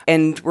life,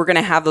 and we're going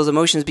to have those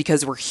emotions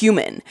because we're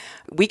human.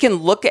 We can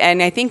look,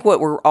 and I think what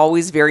we're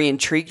always very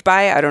intrigued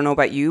by, I don't know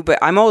about you, but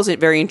I'm always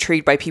very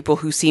intrigued by people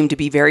who seem to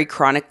be very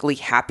chronically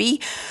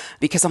happy,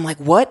 because I'm like,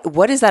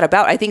 what is that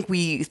about? I think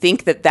we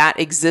think that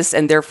exists,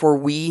 and therefore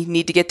we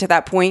need to get to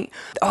that point.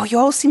 Oh, you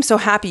all seem so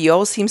happy. You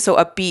all seem so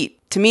upbeat.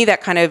 To me,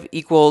 that kind of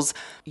equals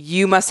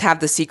you must have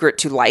the secret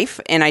to life.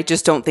 And I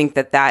just don't think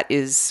that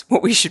is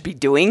what we should be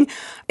doing.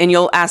 And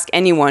you'll ask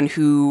anyone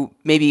who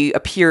maybe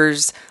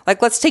appears,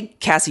 like, let's take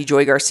Cassie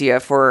Joy Garcia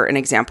for an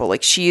example.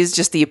 Like, she is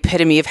just the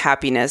epitome of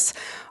happiness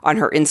on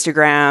her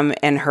Instagram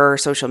and her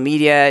social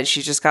media.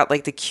 She's just got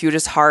like the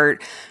cutest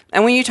heart.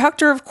 And when you talk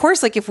to her, of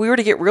course, like if we were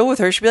to get real with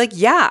her, she'd be like,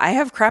 yeah, I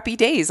have crappy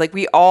days. Like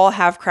we all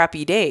have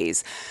crappy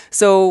days.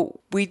 So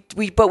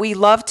but we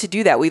love to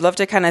do that. We love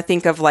to kind of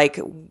think of like,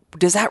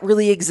 does that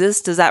really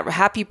exist? Does that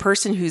happy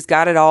person who's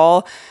got it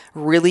all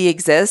really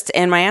exist?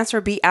 And my answer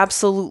would be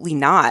absolutely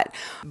not.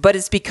 But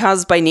it's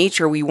because by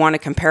nature, we want to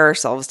compare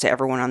ourselves to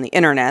everyone on the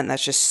internet. And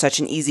that's just such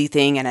an easy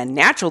thing and a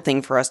natural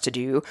thing for us to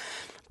do.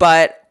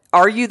 But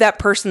are you that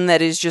person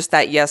that is just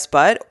that yes,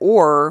 but,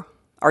 or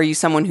are you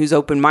someone who's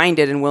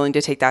open-minded and willing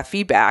to take that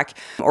feedback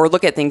or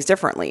look at things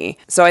differently?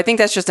 So I think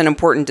that's just an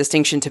important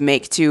distinction to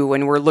make too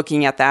when we're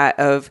looking at that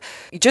of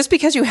just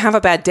because you have a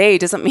bad day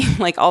doesn't mean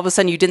like all of a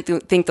sudden you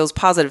didn't think those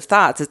positive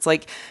thoughts. It's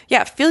like,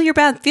 yeah, feel your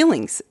bad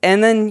feelings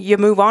and then you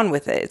move on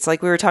with it. It's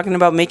like we were talking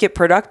about, make it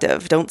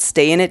productive. Don't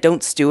stay in it.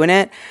 Don't stew in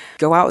it.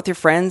 Go out with your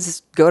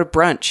friends. Go to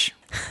brunch.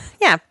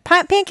 Yeah,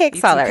 pancakes,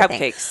 Eat solve some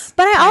everything. cupcakes.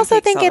 But I also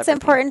Pancakes think solve it's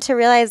everything. important to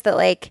realize that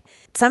like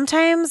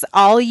sometimes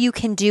all you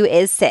can do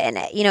is sit in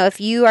it.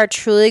 If you are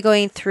truly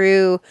going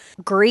through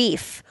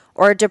grief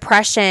or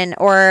depression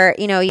or,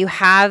 you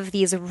have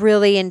these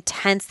really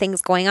intense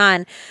things going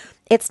on,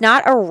 it's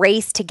not a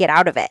race to get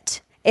out of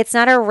it. It's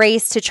not a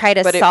race to try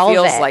to solve it. But it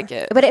feels like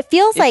it. But it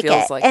feels like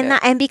feels it. like And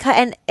it.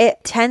 and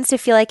it tends to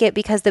feel like it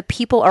because the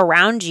people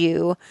around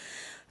you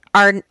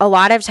are a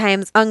lot of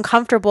times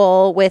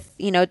uncomfortable with,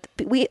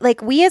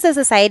 we as a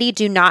society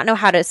do not know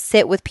how to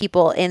sit with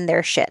people in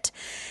their shit.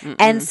 Mm-mm.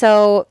 And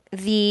so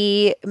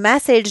the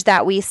message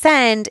that we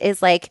send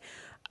is like,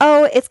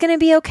 oh, it's going to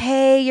be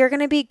okay. You're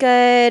going to be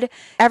good.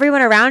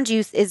 Everyone around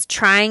you is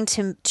trying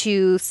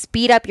to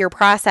speed up your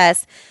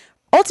process,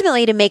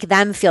 ultimately to make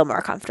them feel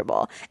more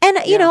comfortable. And,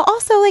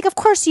 also like, of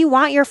course you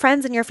want your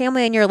friends and your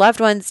family and your loved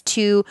ones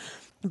to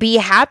be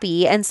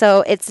happy. And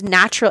so it's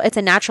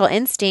a natural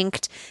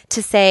instinct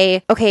to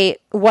say, okay,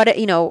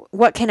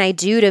 what can I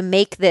do to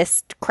make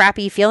this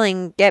crappy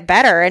feeling get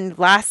better and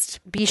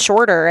be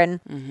shorter and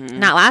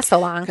not last so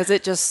long? Because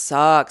it just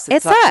sucks.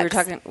 It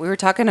sucks. We were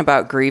talking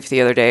about grief the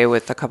other day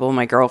with a couple of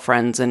my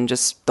girlfriends and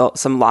just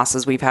some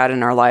losses we've had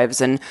in our lives.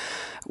 And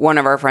one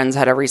of our friends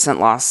had a recent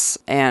loss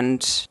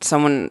and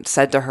someone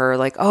said to her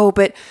like, oh,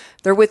 but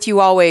they're with you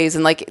always.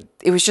 And like,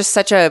 it was just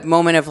such a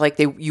moment of like,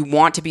 you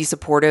want to be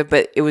supportive,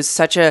 but it was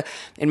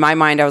in my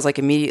mind, I was like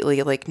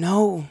immediately like,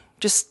 no,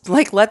 just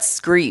like, let's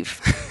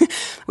grieve.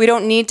 We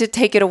don't need to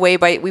take it away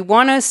we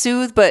want to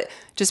soothe, but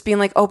just being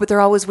like, oh, but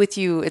they're always with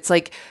you. It's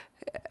like,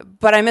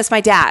 but I miss my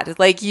dad.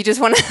 Like, you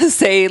just want to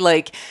say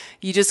like,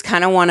 you just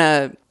kind of want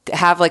to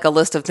have like a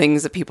list of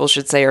things that people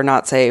should say or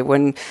not say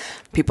when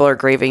people are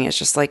grieving. It's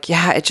just like,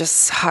 yeah, it just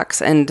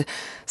sucks. And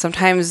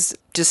sometimes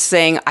just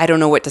saying, I don't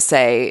know what to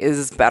say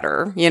is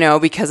better,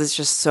 because it's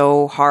just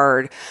so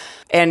hard.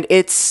 And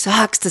it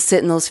sucks to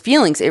sit in those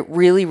feelings. It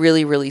really,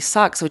 really, really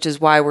sucks, which is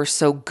why we're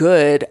so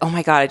good. Oh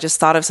my God, I just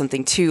thought of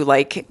something too.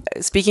 Like,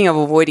 speaking of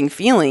avoiding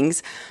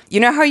feelings, you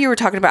know how you were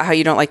talking about how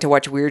you don't like to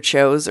watch weird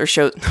shows or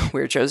shows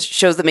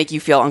that make you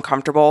feel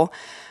uncomfortable?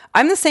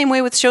 I'm the same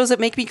way with shows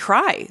that make me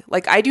cry.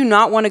 Like, I do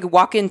not want to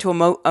walk into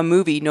a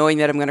movie knowing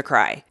that I'm going to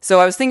cry. So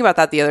I was thinking about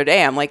that the other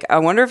day. I'm like, I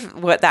wonder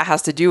what that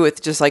has to do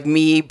with just like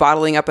me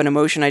bottling up an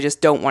emotion I just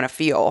don't want to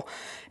feel.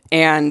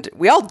 And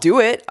we all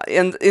do it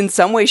in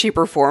some way, shape,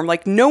 or form.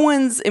 Like, no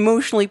one's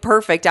emotionally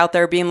perfect out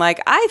there being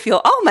like, I feel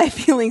all my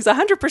feelings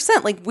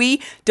 100%. Like,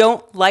 we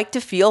don't like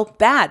to feel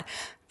bad.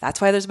 That's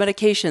why there's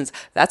medications.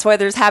 That's why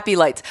there's happy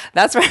lights.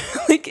 That's why,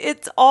 like,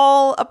 it's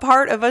all a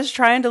part of us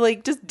trying to,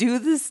 like, just do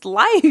this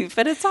life.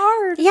 And it's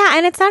hard. Yeah.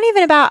 And it's not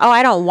even about, oh,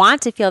 I don't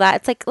want to feel that.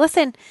 It's like,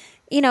 listen,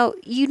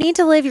 you need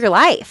to live your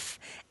life.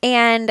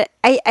 And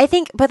I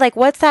think, but like,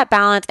 what's that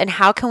balance and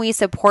how can we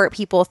support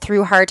people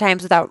through hard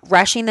times without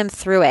rushing them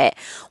through it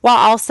while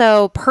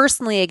also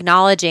personally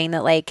acknowledging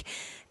that like,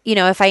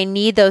 if I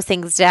need those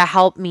things to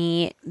help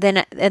me,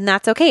 then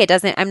that's okay.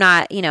 I'm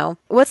not,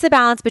 what's the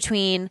balance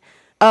between,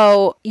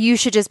 oh, you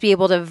should just be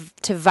able to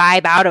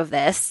vibe out of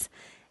this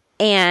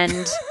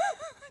and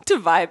To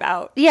vibe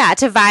out. yeah,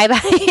 to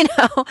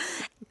vibe,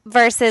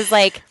 versus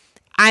like,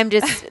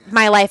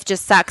 my life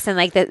just sucks and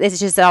like it's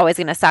just always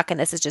going to suck and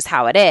this is just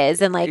how it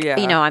is. And like,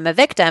 I'm a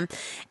victim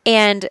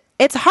and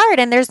it's hard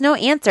and there's no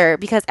answer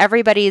because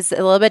everybody's a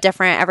little bit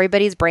different.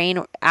 Everybody's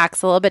brain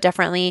acts a little bit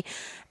differently.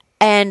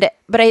 But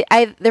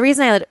the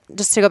reason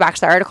just to go back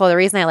to the article, the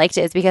reason I liked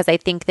it is because I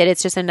think that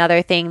it's just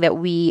another thing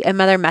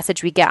another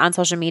message we get on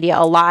social media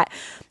a lot.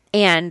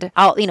 And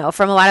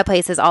from a lot of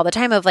places all the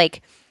time of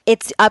like,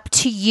 it's up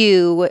to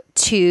you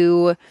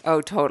to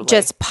totally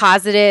just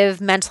positive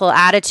mental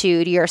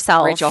attitude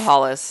yourself. Rachel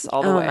Hollis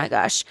all the way. Oh my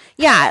gosh.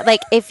 Yeah.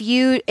 Like if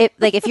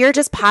you're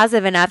just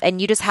positive enough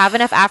and you just have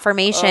enough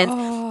affirmations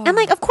and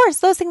like, of course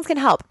those things can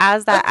help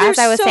as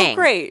I was saying.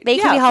 Great. They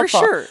can be helpful.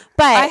 For sure.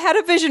 But I had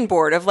a vision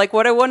board of like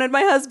what I wanted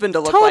my husband to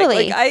look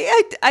totally.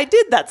 like. I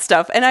did that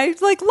stuff and I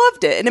like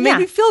loved it and it made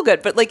me feel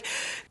good. But like,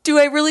 do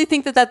I really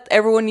think that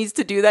everyone needs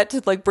to do that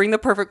to like bring the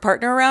perfect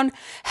partner around?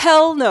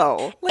 Hell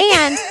no. Like,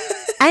 and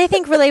I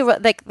think really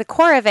like the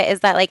core of it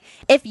is that like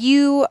if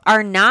you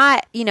are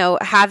not,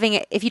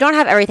 if you don't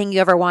have everything you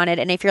ever wanted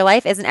and if your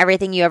life isn't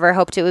everything you ever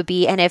hoped it would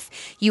be and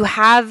if you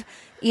have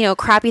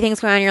crappy things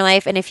going on in your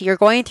life and if you're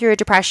going through a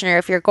depression or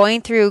if you're going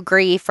through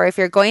grief or if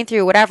you're going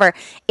through whatever,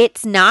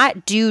 it's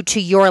not due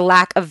to your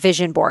lack of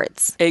vision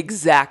boards.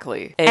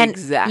 Exactly. And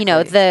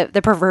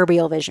the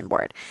proverbial vision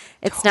board.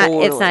 It's not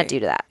due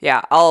to that.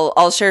 Yeah,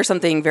 I'll share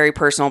something very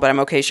personal, but I'm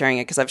okay sharing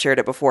it because I've shared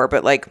it before.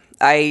 But like,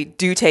 I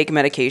do take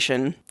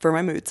medication for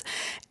my moods,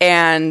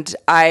 and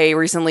I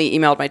recently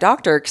emailed my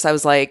doctor because I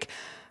was like,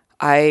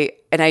 I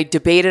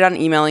debated on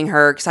emailing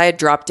her because I had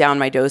dropped down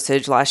my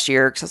dosage last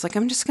year because I was like,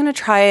 I'm just gonna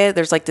try it.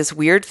 There's like this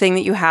weird thing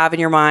that you have in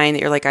your mind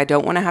that you're like, I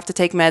don't want to have to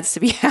take meds to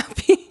be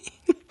happy.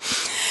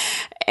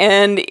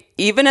 And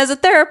even as a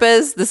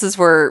therapist, this is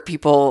where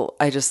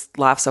I just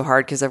laugh so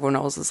hard because everyone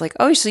else is like,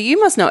 oh, so you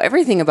must know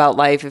everything about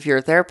life if you're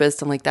a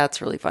therapist. I'm like, that's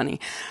really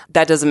funny.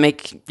 That doesn't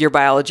make your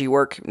biology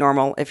work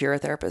normal if you're a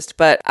therapist.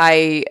 But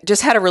I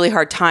just had a really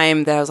hard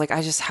time that I was like,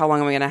 how long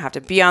am I going to have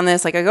to be on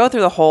this? Like I go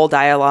through the whole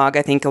dialogue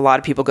I think a lot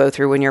of people go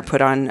through when you're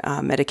put on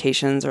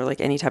medications or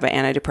like any type of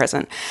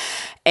antidepressant.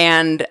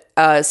 And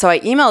so I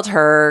emailed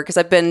her because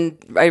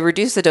I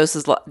reduced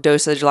the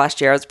dosage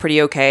last year. I was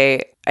pretty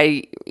okay.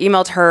 I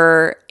emailed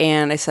her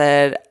and I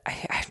said,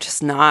 I'm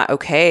just not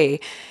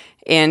okay.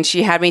 And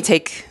she had me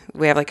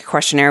we have like a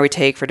questionnaire we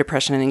take for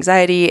depression and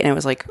anxiety, and it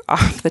was like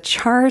off the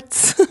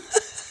charts.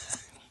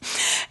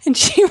 And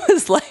she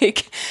was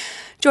like,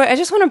 Joy, I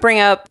just want to bring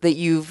up that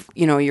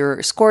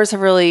your scores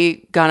have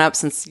really gone up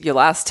since you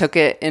last took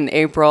it in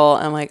April.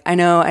 I'm like, I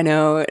know.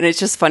 And it's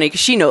just funny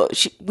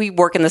because we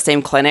work in the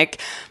same clinic.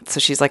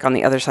 So she's like on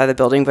the other side of the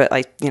building, but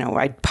like,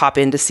 I pop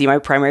in to see my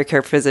primary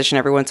care physician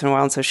every once in a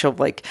while. And so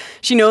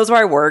she knows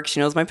where I work. She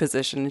knows my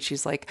position. And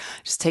she's like,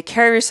 just take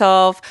care of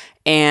yourself.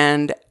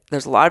 And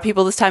there's a lot of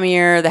people this time of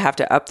year that have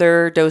to up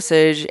their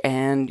dosage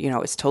and,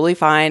 it's totally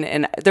fine.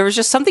 And there was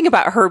just something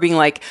about her being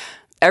like,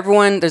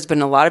 there's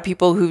been a lot of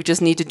people who just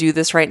need to do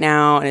this right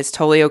now and it's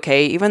totally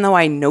okay. Even though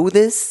I know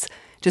this,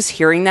 just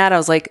hearing that, I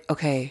was like,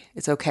 okay,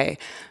 it's okay.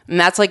 And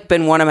that's like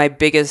been one of my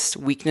biggest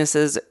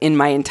weaknesses in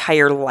my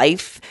entire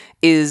life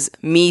is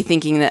me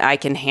thinking that I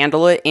can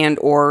handle it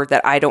or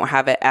that I don't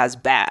have it as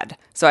bad.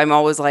 So I'm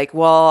always like,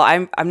 well,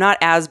 I'm not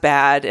as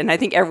bad. And I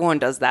think everyone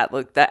does that,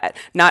 look, that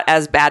not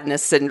as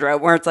badness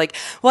syndrome where it's like,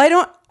 well,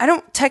 I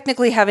don't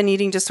technically have an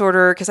eating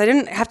disorder because I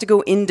didn't have to go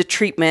into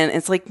treatment.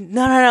 It's like,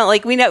 no.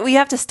 Like we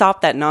have to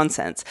stop that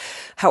nonsense.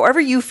 However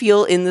you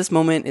feel in this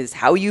moment is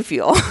how you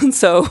feel.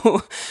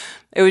 So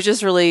it was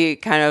just really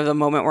kind of a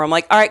moment where I'm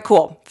like, all right,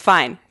 cool,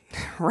 fine.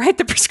 Write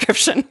the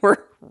prescription. We're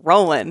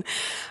rolling.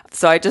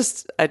 So I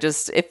just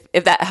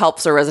if that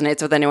helps or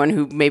resonates with anyone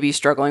who may be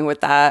struggling with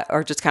that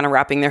or just kind of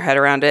wrapping their head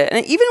around it.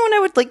 And even when I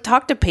would like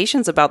talk to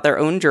patients about their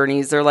own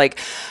journeys, they're like,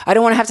 I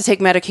don't want to have to take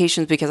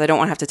medications because I don't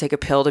want to have to take a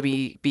pill to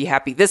be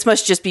happy. This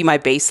must just be my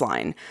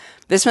baseline.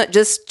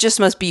 This just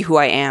must be who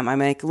I am. I'm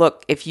like,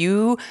 look, if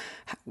you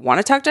want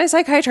to talk to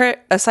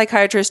a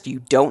psychiatrist, you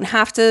don't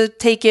have to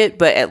take it,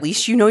 but at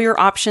least you know your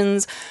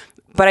options.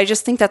 But I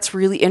just think that's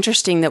really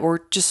interesting that we're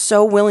just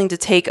so willing to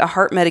take a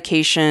heart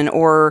medication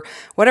or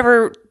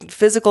whatever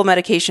physical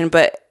medication.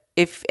 But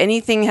if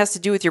anything has to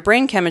do with your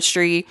brain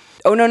chemistry,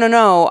 oh,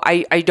 no,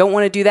 I don't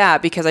want to do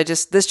that because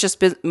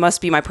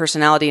must be my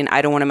personality and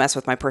I don't want to mess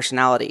with my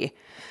personality.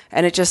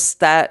 And it just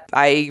that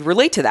I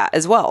relate to that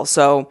as well.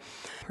 So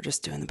we're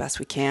just doing the best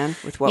we can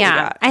with what we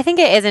got. I think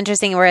it is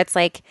interesting where it's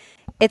like,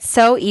 it's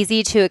so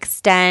easy to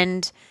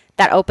extend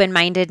that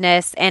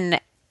open-mindedness and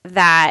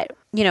that,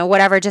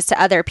 whatever, just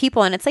to other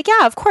people. And it's like,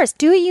 yeah, of course,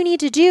 do what you need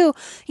to do.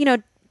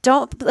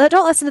 Don't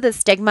listen to the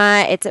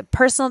stigma. It's a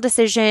personal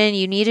decision.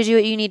 You need to do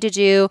what you need to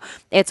do.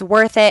 It's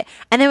worth it.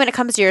 And then when it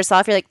comes to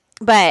yourself, you're like,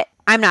 but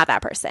I'm not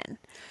that person.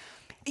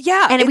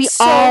 Yeah. And we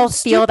all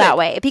feel that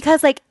way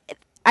because like,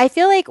 I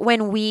feel like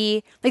when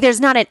we, like, there's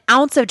not an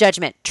ounce of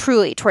judgment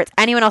truly towards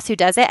anyone else who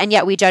does it, and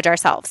yet we judge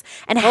ourselves.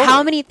 And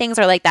how many things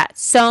are like that?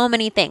 So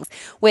many things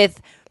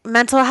with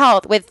mental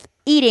health, with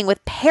eating,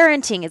 with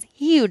parenting is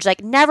huge.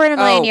 Like, never in a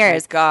million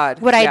years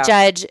would I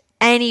judge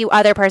any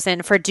other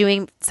person for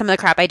doing some of the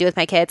crap I do with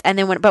my kids. And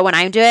then when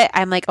I do it,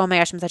 I'm like, oh my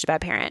gosh, I'm such a bad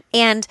parent.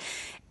 And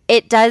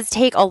it does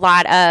take a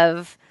lot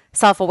of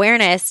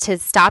self-awareness to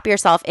stop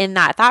yourself in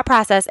that thought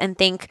process and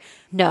think,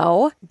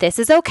 no, this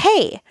is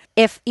okay.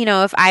 If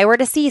I were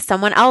to see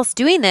someone else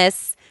doing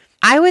this,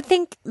 I would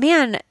think,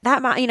 man,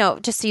 that mom,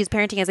 just to use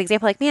parenting as an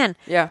example, like, man,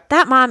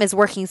 that mom is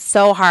working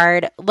so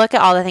hard. Look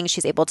at all the things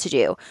she's able to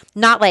do.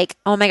 Not like,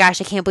 oh my gosh,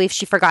 I can't believe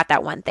she forgot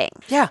that one thing.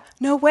 Yeah.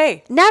 No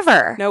way.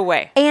 Never. No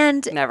way.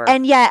 And never.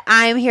 And yet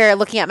I'm here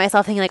looking at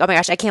myself thinking like, oh my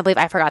gosh, I can't believe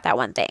I forgot that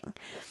one thing.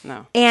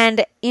 No.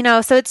 And,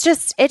 so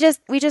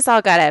we just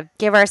all got to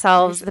give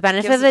ourselves the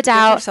benefit of the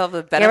doubt, give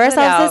ourselves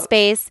the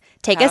space,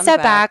 take a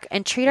step back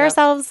and treat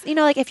ourselves,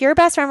 like if your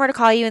best friend were to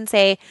call you and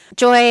say,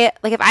 Joy,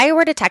 like if I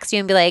were to text you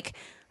and be like,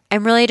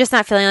 I'm really just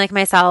not feeling like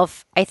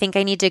myself. I think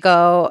I need to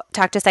go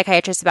talk to a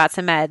psychiatrist about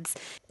some meds.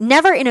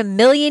 Never in a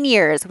million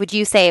years would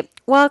you say,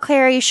 well,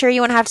 Claire, are you sure you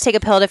want to have to take a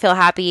pill to feel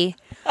happy?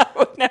 I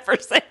would never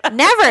say that.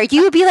 Never.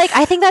 You would be like,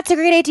 I think that's a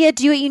great idea.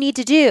 Do what you need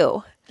to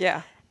do.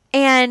 Yeah.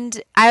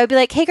 And I would be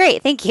like, hey,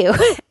 great. Thank you.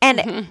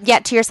 And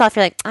yet to yourself,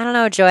 you're like, I don't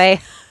know,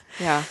 Joy.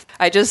 Yeah.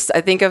 I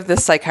think of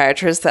this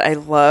psychiatrist that I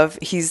love.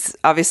 He's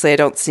obviously, I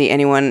don't see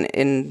anyone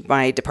in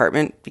my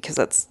department because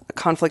that's a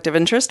conflict of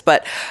interest,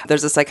 but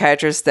there's a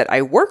psychiatrist that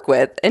I work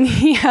with and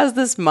he has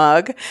this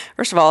mug.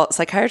 First of all,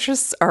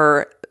 psychiatrists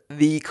are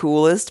the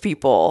coolest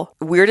people,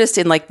 weirdest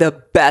in like the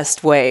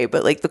best way,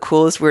 but like the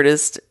coolest,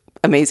 weirdest,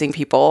 amazing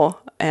people.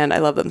 And I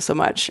love them so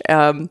much.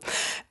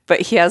 But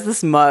he has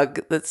this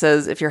mug that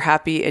says, if you're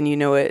happy and you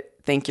know it,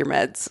 thank your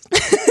meds.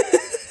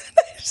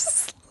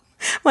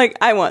 Like,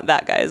 I want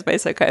that guy as my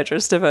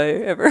psychiatrist if I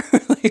ever.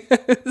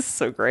 It's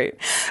so great.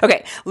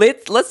 Okay,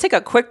 let's take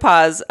a quick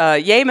pause.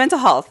 Yay, mental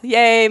health.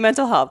 Yay,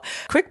 mental health.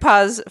 Quick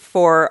pause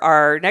for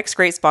our next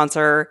great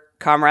sponsor,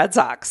 Comrade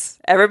Socks.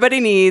 Everybody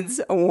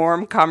needs a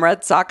warm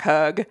Comrade sock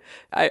hug.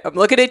 I'm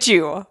looking at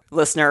you,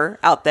 listener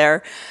out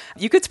there.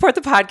 You could support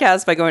the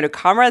podcast by going to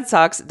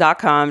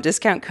comradesocks.com,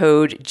 discount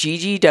code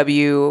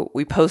GGW.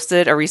 We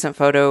posted a recent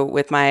photo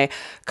with my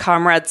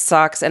Comrade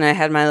socks and I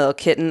had my little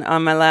kitten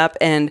on my lap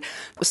and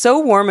it was so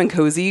warm and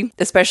cozy,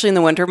 especially in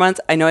the winter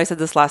months. I know I said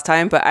this last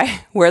time, but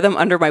I wear them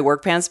under my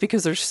work pants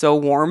because they're so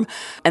warm.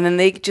 And then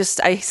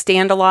I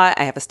stand a lot.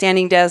 I have a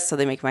standing desk, so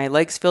they make my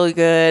legs feel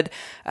good.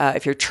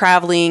 If you're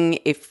traveling,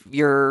 if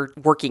you're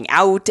working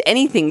out,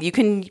 anything, you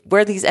can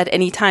wear these at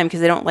any time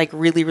because they don't like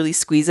really, really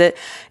squeeze it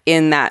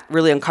in that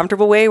really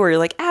uncomfortable way where you're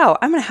like, ow,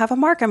 I'm going to have a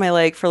mark on my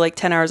leg for like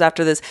 10 hours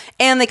after this.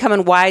 And they come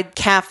in wide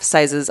calf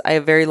sizes. I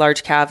have very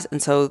large calves.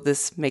 And so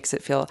this makes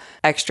it feel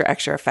extra,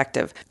 extra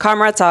effective.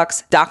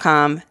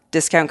 ComradeSocks.com.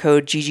 Discount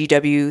code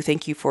GGW.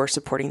 Thank you for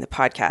supporting the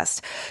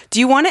podcast. Do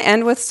you want to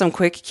end with some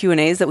quick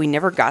Q&As that we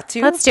never got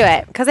to? Let's do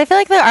it. Because I feel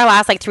like our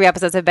last 3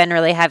 episodes have been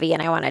really heavy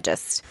and I want to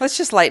let's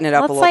just lighten it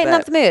up a little bit. Let's lighten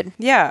up the mood.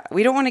 Yeah.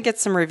 We don't want to get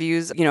some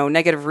reviews,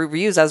 negative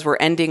reviews as we're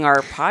ending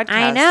our podcast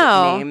I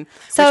know. name.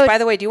 So, which, by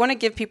the way, do you want to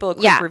give people a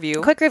quick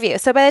review? Quick review.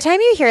 So by the time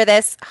you hear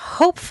this,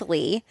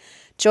 hopefully,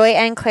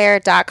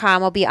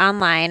 joyandclaire.com will be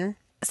online.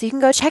 So you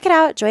can go check it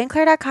out,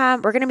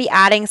 joyandclaire.com. We're going to be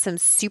adding some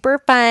super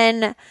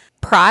fun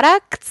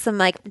products, some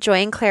like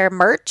Joy and Claire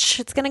merch.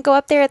 It's going to go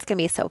up there. It's going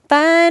to be so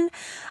fun.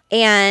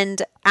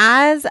 And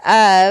as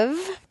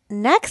of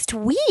next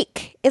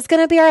week is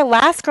going to be our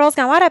last Girls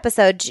Gone Wild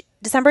episode,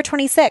 December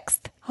 26th.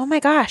 Oh my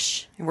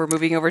gosh. And we're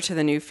moving over to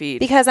the new feed.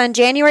 Because on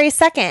January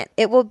 2nd,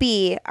 it will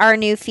be our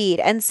new feed.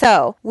 And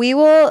so we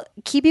will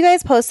keep you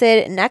guys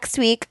posted next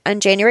week on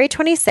January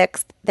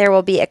 26th. There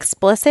will be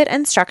explicit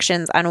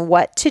instructions on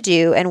what to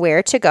do and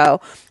where to go.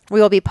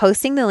 We will be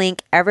posting the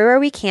link everywhere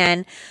we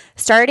can,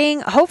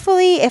 starting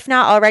hopefully, if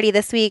not already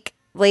this week,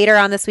 later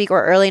on this week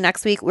or early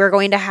next week. We're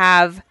going to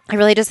have, it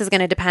really just is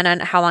going to depend on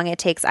how long it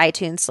takes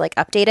iTunes to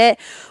update it.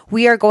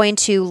 We are going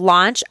to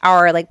launch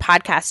our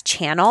podcast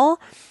channel,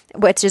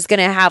 which is going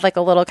to have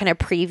a little kind of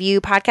preview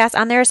podcast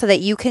on there so that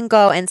you can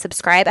go and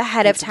subscribe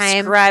ahead of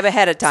time.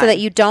 So that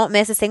you don't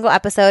miss a single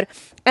episode.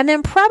 And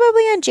then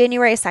probably on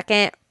January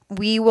 2nd,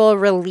 we will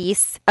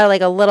release a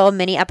little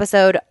mini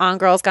episode on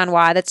Girls Gone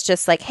Wild. That's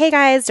just hey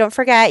guys, don't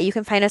forget, you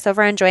can find us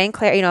over on Joy and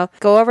Claire.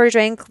 Go over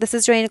to this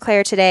is Joy and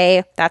Claire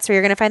today. That's where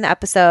you're going to find the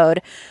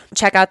episode.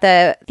 Check out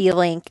the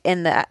link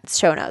in the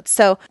show notes.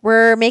 So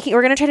we're going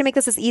to try to make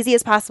this as easy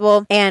as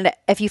possible. And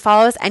if you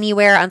follow us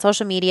anywhere on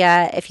social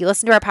media, if you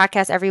listen to our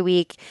podcast every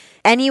week,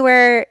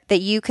 anywhere that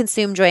you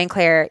consume Joy and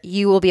Claire,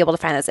 you will be able to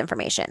find this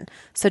information.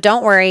 So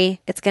don't worry.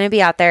 It's going to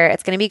be out there.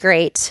 It's going to be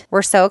great.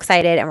 We're so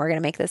excited and we're going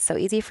to make this so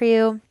easy for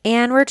you.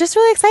 And we're just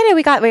really excited.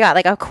 We got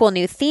a cool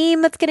new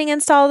theme that's getting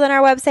installed on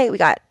our website. We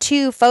got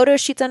 2 photo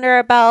shoots under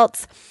our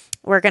belts.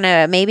 We're going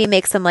to maybe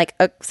make some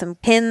some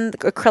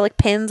acrylic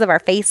pins of our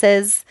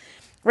faces.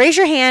 Raise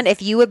your hand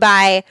if you would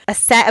buy a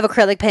set of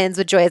acrylic pins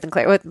with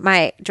with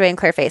my Joy and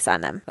Claire face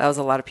on them. That was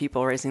a lot of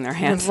people raising their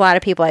There's hands. a lot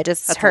of people.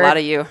 That's a lot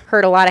of you.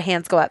 Heard a lot of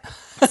hands go up.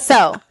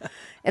 So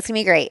it's going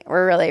to be great.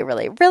 We're really,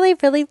 really, really,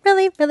 really,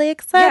 really, really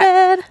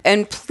excited. Yeah.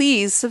 And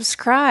please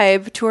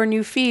subscribe to our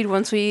new feed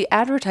once we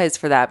advertise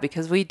for that,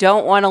 because we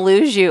don't want to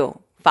lose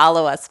you.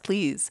 Follow us,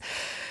 please.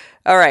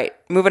 All right,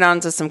 moving on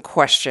to some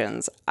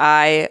questions.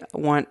 I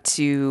want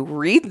to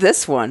read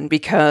this one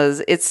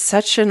because it's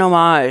such an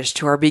homage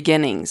to our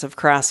beginnings of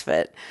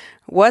CrossFit.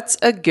 What's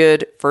a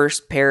good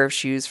first pair of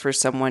shoes for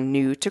someone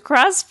new to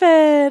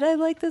CrossFit? I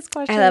like this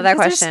question. I love that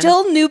question. There's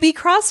still newbie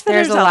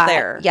CrossFitters out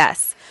there.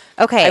 Yes.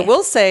 Okay. I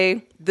will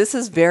say this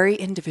is very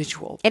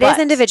individual. It is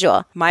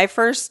individual. My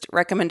first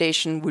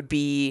recommendation would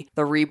be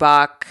the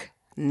Reebok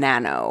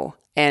Nano.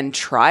 And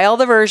try all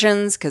the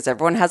versions, because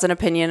everyone has an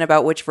opinion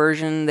about which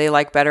version they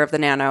like better of the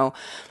Nano.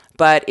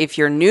 But if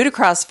you're new to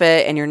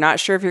CrossFit and you're not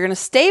sure if you're going to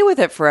stay with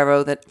it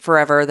forever,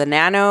 the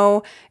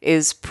Nano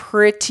is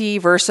pretty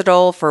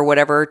versatile for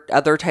whatever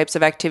other types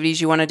of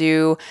activities you want to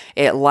do.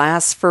 It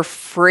lasts for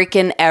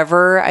freaking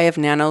ever. I have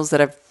Nanos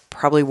that I've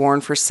probably worn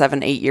for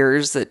 7-8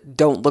 years that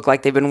don't look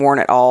like they've been worn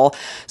at all.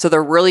 So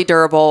they're really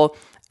durable.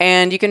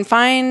 And you can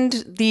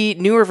find the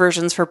newer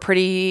versions for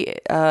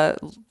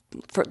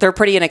they're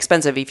pretty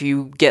inexpensive if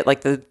you get like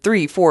the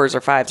 3, 4s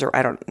or 5s, or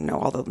I don't know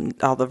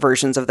all the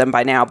versions of them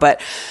by now, but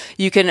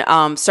you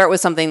can start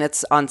with something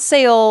that's on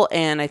sale,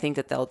 and I think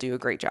that they'll do a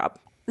great job.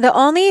 The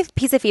only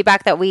piece of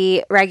feedback that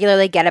we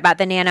regularly get about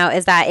the Nano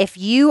is that if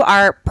you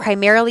are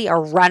primarily a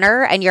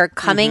runner and you're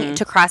coming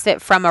to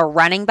CrossFit from a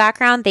running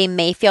background, they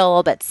may feel a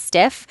little bit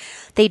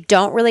stiff. They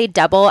don't really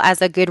double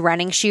as a good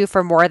running shoe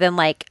for more than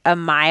like a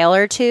mile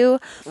or two.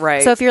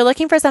 Right. So if you're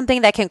looking for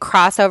something that can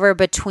cross over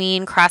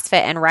between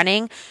CrossFit and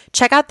running,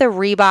 check out the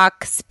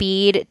Reebok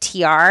Speed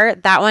TR.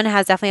 That one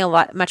has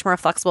definitely much more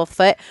flexible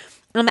foot.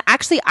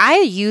 Actually, I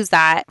use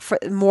that for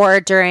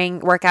more during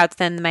workouts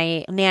than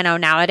my Nano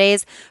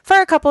nowadays for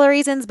a couple of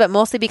reasons, but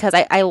mostly because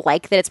I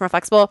like that it's more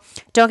flexible.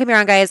 Don't get me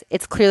wrong, guys.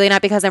 It's clearly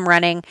not because I'm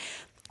running.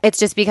 It's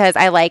just because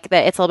I like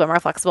that it's a little bit more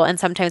flexible. And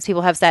sometimes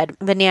people have said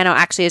the Nano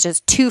actually is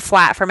just too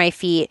flat for my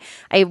feet.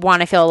 I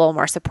want to feel a little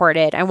more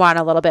supported. I want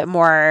a little bit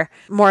more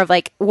of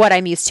like what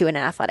I'm used to in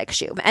an athletic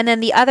shoe. And then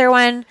the other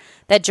one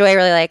that Joy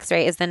really likes,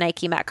 right, is the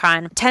Nike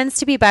Metcon. Tends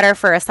to be better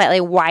for a slightly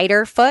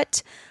wider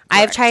foot.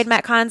 Correct. I've tried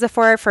Metcons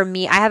before. For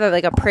me, I have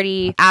a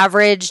pretty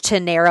average to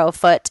narrow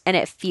foot, and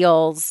it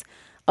feels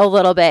a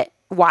little bit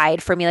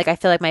wide for me. Like I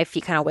feel like my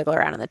feet kind of wiggle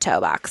around in the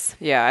toe box.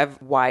 Yeah, I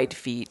have wide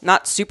feet.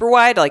 Not super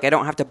wide. Like I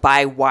don't have to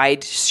buy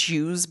wide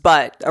shoes,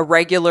 but a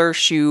regular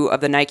shoe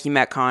of the Nike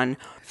Metcon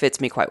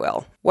fits me quite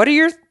well. What are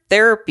your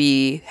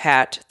therapy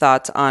hat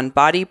thoughts on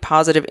body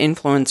positive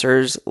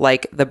influencers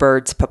like the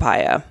Bird's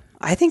Papaya?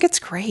 I think it's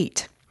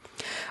great.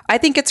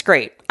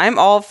 I'm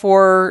all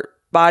for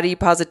body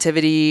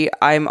positivity.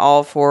 I'm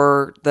all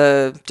for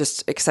the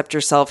just accept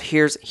yourself.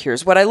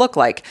 Here's what I look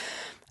like.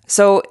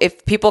 So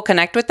if people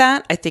connect with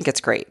that, I think it's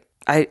great.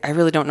 I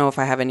really don't know if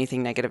I have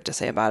anything negative to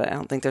say about it. I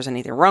don't think there's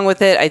anything wrong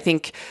with it. I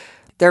think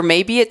there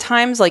may be at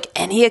times, like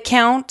any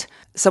account,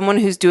 someone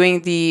who's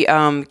doing the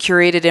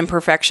curated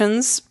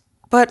imperfections,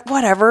 but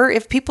whatever.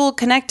 If people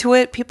connect to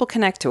it, people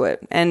connect to it.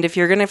 And if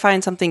you're going to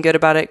find something good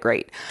about it,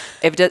 great.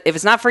 If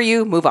it's not for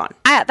you, move on.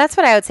 That's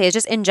what I would say is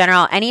just in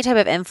general, any type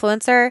of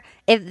influencer,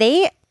 if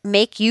they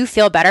make you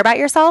feel better about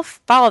yourself,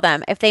 follow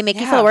them. If they make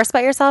you feel worse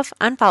about yourself,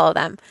 unfollow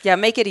them. Yeah,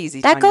 make it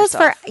easy. That goes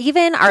yourself. For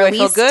even our least.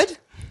 Do I feel good?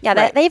 Yeah,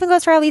 that even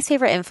goes for our least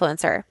favorite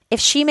influencer. If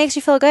she makes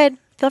you feel good,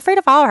 feel free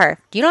to follow her.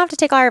 You don't have to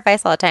take all her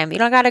advice all the time. You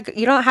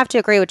don't have to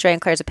agree with Joy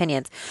and Claire's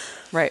opinions.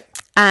 Right.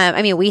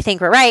 I mean, we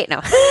think we're right.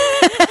 No.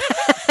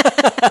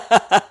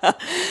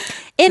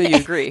 So you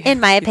agree. In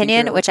my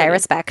opinion, which I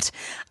respect.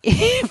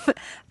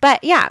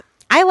 But yeah,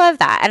 I love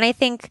that. And I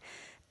think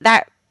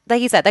that,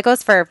 like you said, that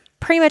goes for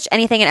pretty much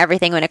anything and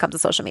everything when it comes to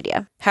social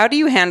media. How do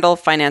you handle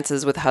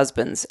finances with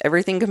husbands?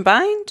 Everything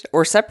combined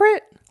or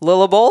separate?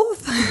 Little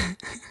both?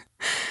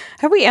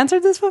 Have we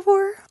answered this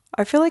before?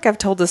 I feel like I've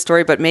told this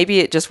story, but maybe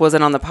it just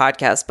wasn't on the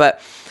podcast.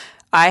 But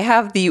I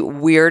have the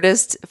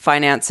weirdest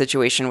finance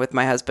situation with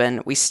my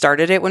husband. We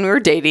started it when we were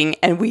dating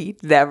and we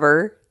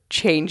never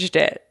changed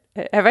it.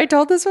 Have I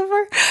told this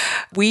before?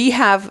 We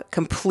have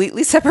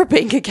completely separate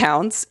bank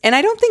accounts, and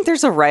I don't think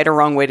there's a right or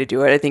wrong way to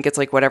do it. I think it's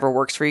like whatever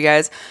works for you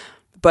guys.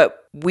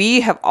 But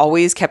we have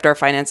always kept our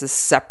finances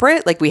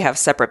separate. Like we have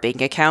separate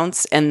bank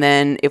accounts, and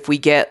then if we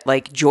get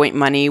like joint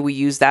money, we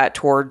use that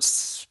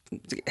towards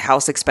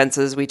house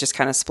expenses. We just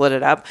kind of split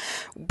it up,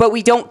 but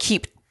we don't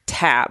keep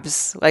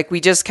tabs. Like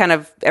we just kind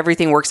of,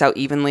 everything works out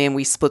evenly and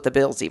we split the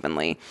bills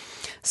evenly.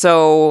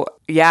 So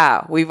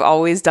yeah, we've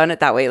always done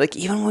it that way. Like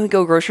even when we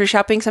go grocery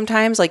shopping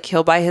sometimes, like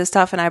he'll buy his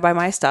stuff and I buy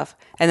my stuff.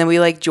 And then we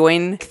like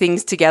join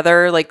things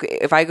together. Like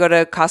if I go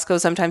to Costco,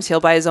 sometimes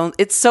he'll buy his own.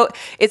 It's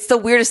the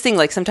weirdest thing.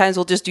 Like sometimes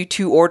we'll just do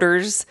 2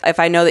 orders. If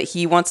I know that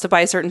he wants to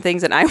buy certain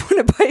things and I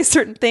want to buy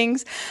certain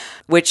things,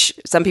 which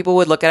some people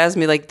would look at us and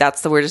be like,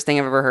 that's the weirdest thing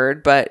I've ever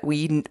heard. But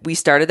we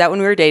started that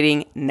when we were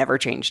dating, never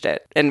changed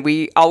it. And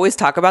we always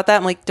talk about that.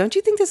 I'm like, don't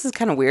you think this is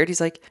kind of weird?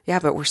 He's like, yeah,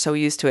 but we're so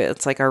used to it.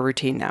 It's like our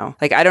routine now.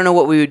 Like, I don't know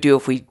what we would do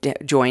if we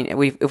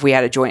if we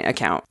had a joint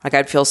account. Like,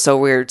 I'd feel so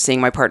weird seeing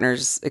my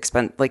partner's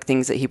expense, like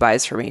things that he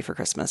buys for me for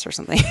Christmas or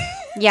something.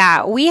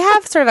 Yeah, we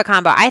have sort of a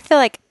combo. I feel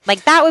like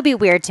that would be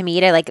weird to me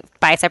to like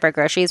buy separate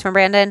groceries from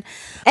Brandon.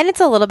 And it's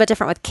a little bit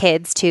different with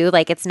kids too.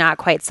 Like it's not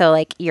quite so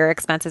like your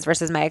expenses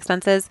versus my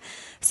expenses.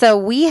 So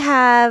we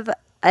have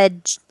a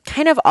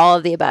kind of all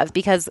of the above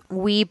because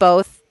we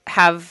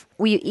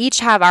each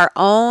have our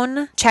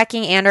own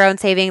checking and our own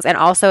savings and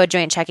also a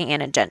joint checking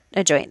and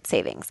a joint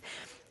savings.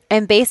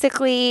 And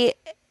basically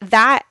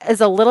that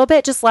is a little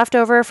bit just left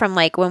over from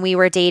like when we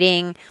were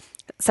dating.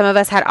 Some of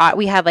us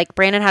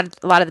Brandon had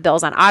a lot of the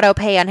bills on auto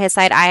pay on his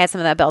side. I had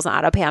some of the bills on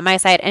auto pay on my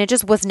side, and it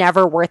just was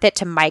never worth it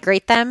to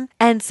migrate them.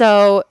 And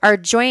so our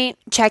joint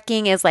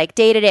checking is like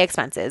day-to-day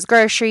expenses,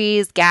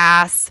 groceries,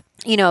 gas,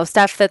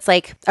 stuff that's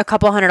like a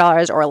couple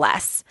 $100s or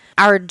less.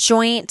 Our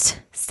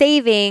joint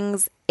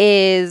savings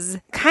is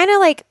kind of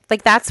like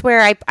that's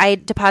where I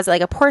deposit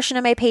like a portion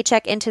of my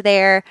paycheck into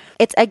there.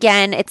 It's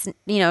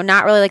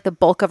not really like the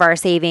bulk of our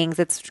savings.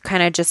 It's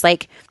kind of just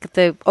like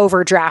the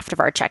overdraft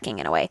of our checking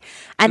in a way.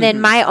 And then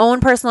my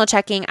own personal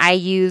checking I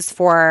use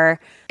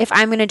for if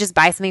I'm going to just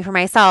buy something for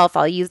myself,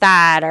 I'll use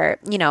that or,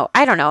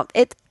 I don't know.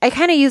 I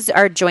kind of use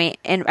our joint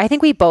and I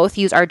think we both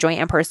use our joint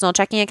and personal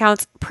checking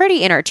accounts pretty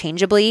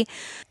interchangeably.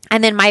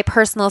 And then my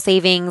personal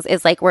savings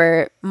is like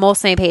where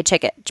most of my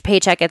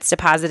paycheck gets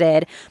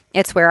deposited.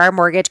 It's where our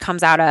mortgage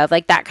comes out of,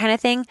 like that kind of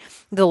thing,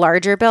 the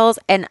larger bills.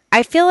 And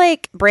I feel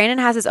like Brandon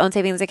has his own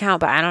savings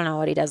account, but I don't know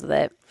what he does with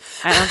it.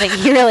 I don't think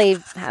he really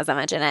has that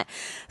much in it.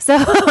 So,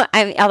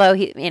 although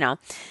he,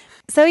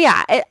 so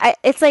yeah,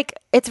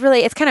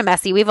 it's kind of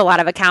messy. We have a lot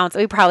of accounts.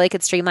 We probably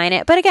could streamline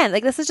it. But again,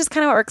 like this is just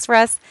kind of what works for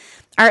us.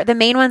 The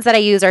main ones that I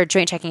use are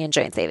joint checking and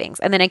joint savings.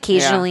 And then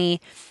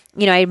occasionally,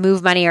 I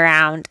move money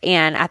around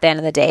and at the end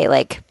of the day,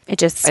 like it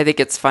just... I think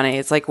it's funny.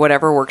 It's like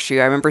whatever works for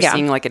you. I remember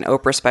seeing like an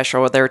Oprah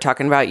special where they were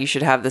talking about you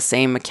should have the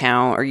same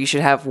account or you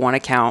should have one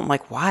account. I'm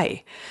like,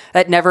 why?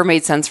 That never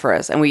made sense for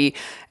us. And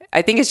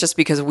I think it's just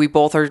because we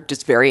both are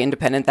just very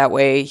independent that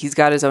way. He's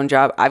got his own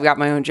job. I've got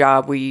my own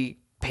job. We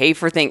pay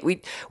for things.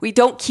 We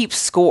don't keep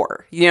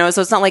score,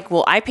 so it's not like,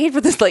 well, I paid for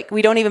this. Like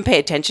we don't even pay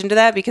attention to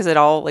that because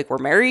we're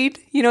married,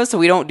 so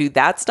we don't do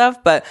that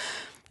stuff. But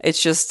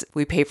it's just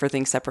we pay for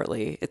things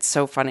separately. It's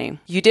so funny.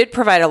 You did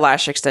provide a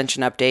lash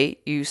extension update.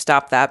 You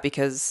stopped that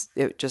because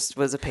it just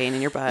was a pain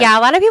in your butt. Yeah,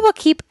 a lot of people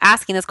keep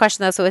asking this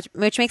question though, so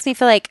which makes me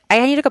feel like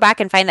I need to go back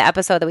and find the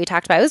episode that we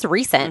talked about. It was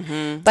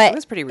recent, but it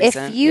was pretty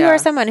recent. If you are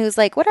someone who's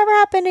like, whatever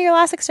happened to your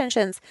lash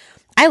extensions?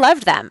 I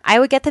loved them. I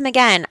would get them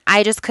again.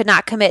 I just could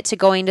not commit to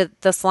going to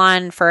the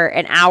salon for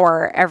an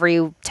hour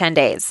every 10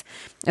 days.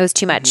 It was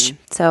too much.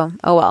 So,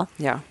 oh well.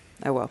 Yeah,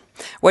 I will.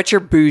 What's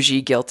your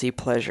bougie guilty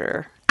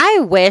pleasure?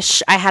 I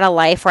wish I had a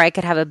life where I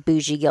could have a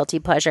bougie guilty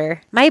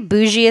pleasure. My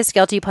bougiest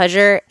guilty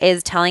pleasure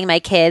is telling my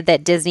kid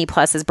that Disney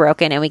Plus is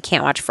broken and we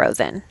can't watch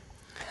Frozen.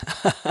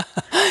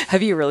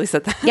 Have you really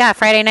said that? Yeah,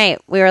 Friday night.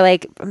 We were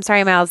like, I'm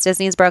sorry, Miles,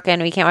 Disney's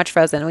broken. We can't watch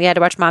Frozen. We had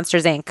to watch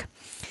Monsters, Inc.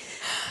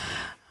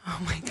 Oh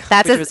my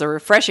God. Which was a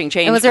refreshing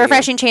change. It was a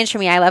refreshing change for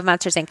me. I love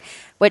Monsters, Inc.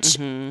 Which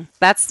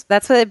that's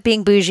what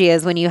being bougie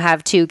is when you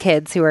have two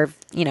kids who are,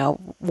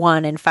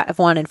 1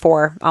 and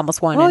 4,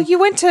 almost 1. Well, you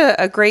went to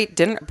a great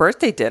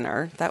birthday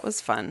dinner. That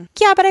was fun.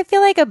 Yeah, but I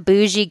feel like a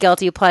bougie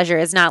guilty pleasure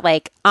is not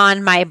like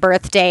on my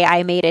birthday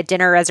I made a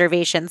dinner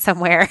reservation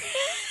somewhere.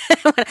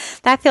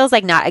 That feels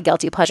like not a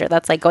guilty pleasure.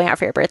 That's like going out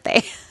for your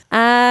birthday. Do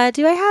I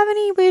have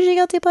any bougie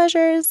guilty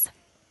pleasures?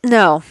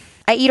 No.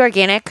 I eat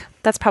organic.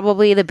 That's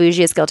probably the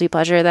bougiest guilty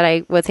pleasure that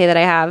I would say that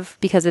I have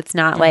because it's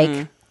not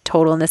like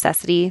total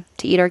necessity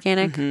to eat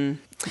organic.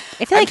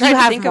 I feel like you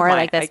have more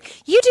like this.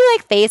 You do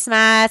like face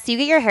masks. You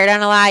get your hair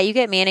done a lot. You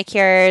get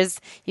manicures.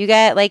 You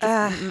get like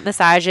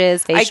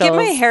massages, facials. I get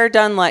my hair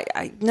done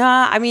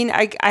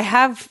I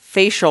have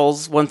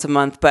facials once a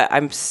month, but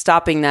I'm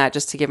stopping that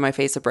just to give my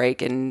face a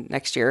break in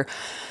next year.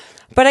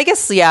 But I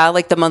guess,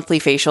 like the monthly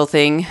facial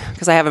thing,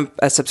 because I have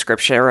a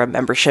subscription or a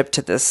membership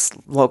to this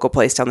local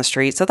place down the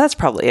street. So that's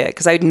probably it,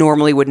 because I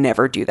normally would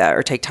never do that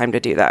or take time to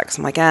do that, because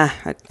I'm like,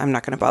 I'm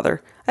not going to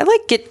bother. I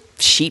get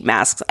sheet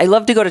masks. I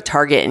love to go to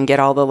Target and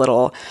get all the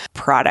little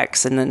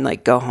products and then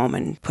go home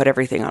and put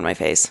everything on my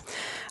face.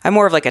 I'm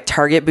more of a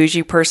Target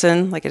bougie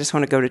person. I just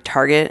want to go to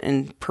Target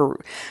and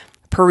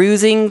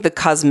perusing the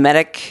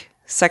cosmetic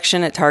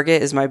section at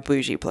Target is my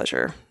bougie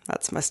pleasure.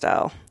 That's my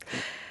style.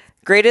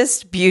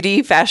 Greatest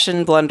beauty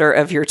fashion blunder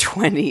of your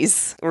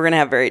 20s. We're going to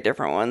have very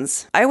different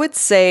ones. I would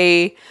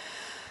say,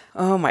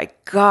 oh my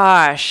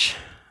gosh.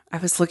 I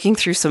was looking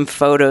through some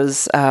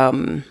photos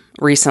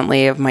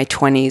recently of my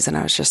 20s and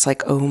I was just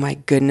like, oh my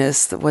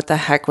goodness, what the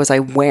heck was I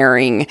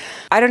wearing?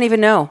 I don't even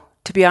know,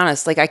 to be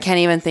honest. I can't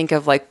even think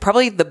of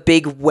probably the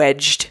big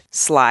wedged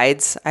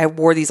slides. I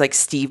wore these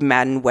Steve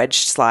Madden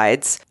wedged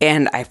slides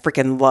and I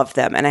freaking loved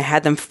them. And I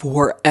had them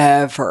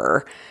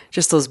forever.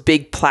 Just those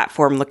big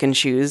platform looking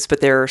shoes, but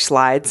they're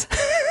slides.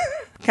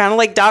 Kind of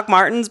like Doc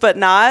Martens, but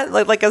not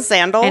like a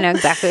sandal. I know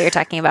exactly what you're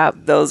talking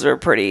about. Those are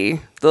pretty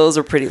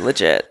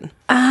legit.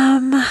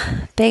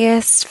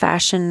 Biggest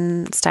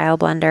fashion style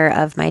blunder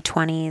of my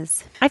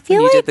 20s. I feel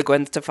You like did the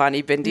Gwen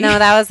Stefani bindi. no,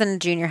 that was in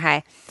junior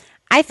high.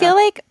 I feel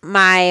like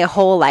my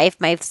whole life,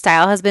 my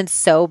style has been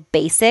so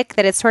basic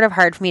that it's sort of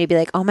hard for me to be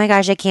like, oh my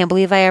gosh, I can't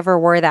believe I ever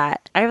wore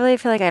that. I really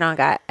feel like I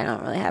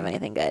don't really have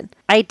anything good.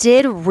 I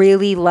did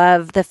really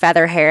love the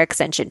feather hair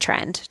extension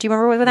trend. Do you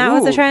remember when that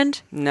was a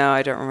trend? No,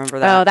 I don't remember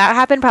that. Oh, that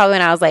happened probably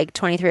when I was like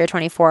 23 or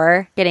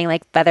 24. Getting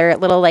like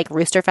little like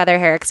rooster feather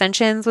hair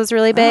extensions was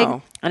really big.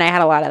 Oh. And I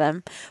had a lot of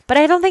them. But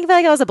I don't feel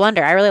like it was a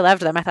blunder. I really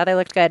loved them. I thought they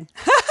looked good.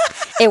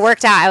 It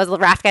worked out. I was a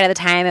raft guide at the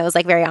time. It was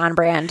like very on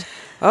brand.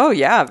 Oh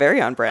yeah,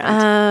 very on brand.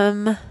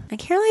 I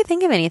can't really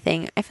think of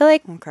anything. I feel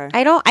like Okay.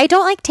 I don't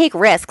like take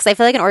risks. I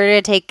feel like in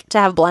order to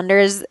have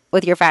blunders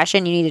with your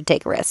fashion, you need to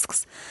take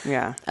risks,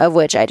 Yeah. of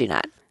which I do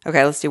not.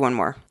 Okay, let's do one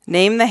more.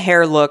 Name the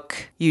hair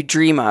look you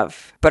dream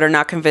of, but are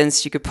not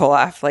convinced you could pull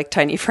off, like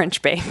tiny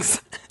French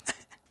bangs.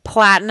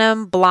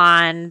 Platinum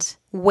blonde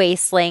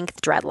waist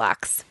length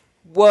dreadlocks.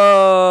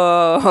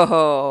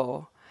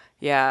 Whoa.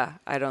 Yeah,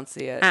 I don't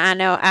see it.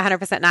 No,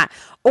 100% not.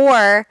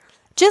 Or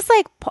just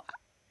like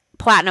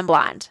platinum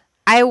blonde.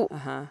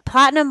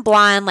 Platinum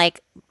blonde,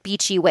 like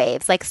beachy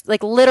waves,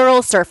 like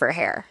literal surfer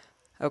hair.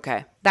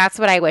 Okay. That's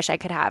what I wish I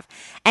could have.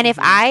 And if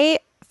I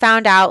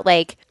found out,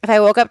 like, if I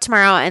woke up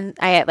tomorrow and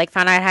I like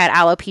found out I had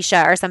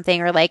alopecia or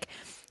something, or like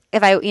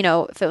if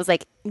if it was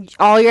like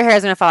all your hair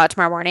is going to fall out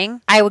tomorrow morning,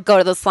 I would go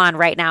to the salon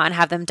right now and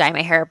have them dye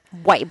my hair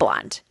white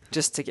blonde.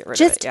 Just to get rid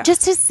of it, yeah.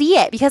 Just to see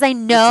it, because I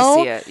know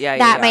see it. Yeah,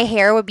 that yeah. my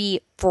hair would be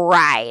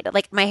fried.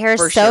 Like my hair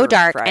is For so sure,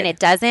 dark fried. and it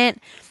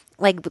doesn't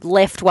like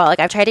lift well. Like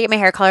I've tried to get my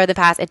hair color in the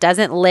past. It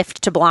doesn't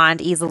lift to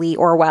blonde easily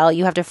or well.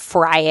 You have to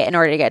fry it in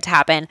order to get it to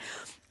happen.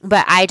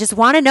 But I just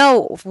want to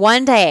know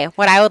one day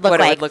what I would look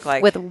It like, would look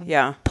like. with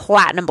Yeah.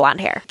 platinum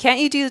blonde hair. Can't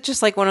you do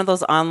just like one of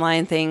those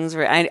online things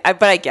where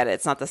but I get it.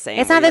 It's not the same.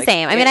 It's where not you, the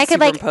same. I mean, can't I could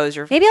like superimpose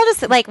your maybe I'll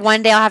just like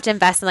one day I'll have to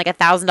invest in like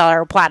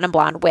 $1,000 platinum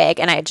blonde wig,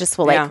 and I just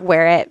will like Yeah.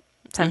 wear it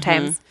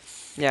sometimes.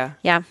 Yeah.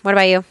 Yeah. What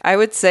about you? I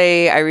would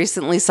say I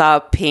recently saw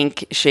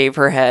Pink shave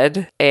her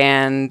head,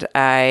 and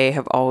I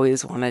have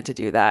always wanted to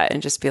do that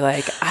and just be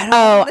like, I don't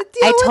Oh, wanna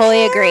deal I with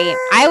totally her. agree.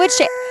 I would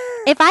shave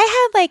if I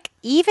had like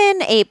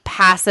even a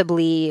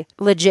passably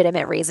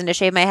legitimate reason to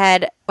shave my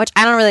head, which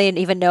I don't really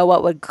even know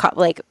what would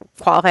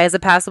qualify as a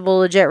passable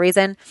legit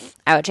reason.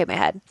 I would shave my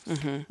head.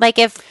 Like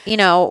if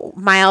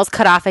Miles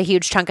cut off a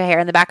huge chunk of hair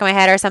in the back of my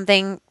head or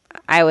something,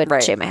 I would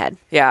Right. shave my head.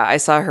 Yeah, I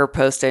saw her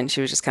post it, and she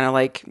was just kind of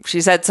like,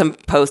 she said some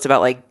post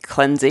about like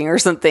cleansing or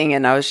something,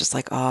 and I was just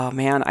like, oh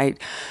man, I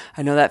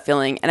know that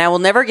feeling, and I will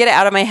never get it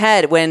out of my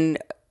head when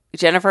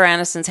Jennifer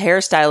Aniston's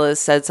hairstylist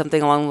said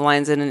something along the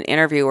lines in an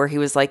interview where he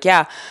was like,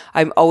 yeah,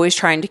 I'm always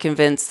trying to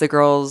convince the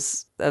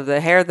girls of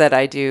the hair that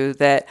I do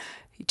that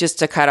just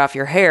to cut off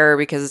your hair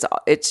because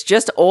it's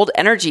just old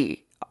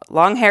energy.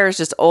 Long hair is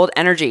just old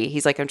energy.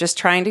 He's like, I'm just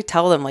trying to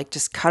tell them, like,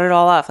 just cut it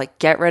all off, like,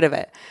 get rid of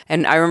it.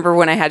 And I remember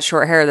when I had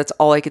short hair, that's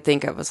all I could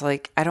think of was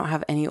like, I don't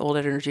have any old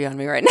energy on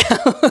me right now.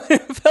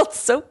 It felt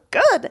so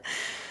good.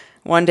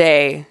 One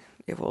day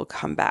it will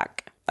come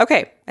back.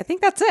 Okay, I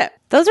think that's it.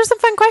 Those are some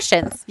fun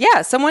questions.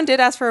 Yeah, someone did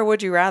ask for a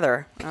would you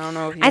rather. I don't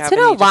know if you It's have been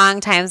any a long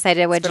time since I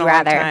did Would been You a long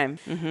Rather. time.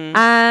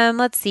 Mhm.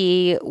 Let's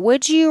see.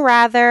 Would you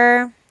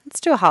rather?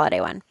 Let's do a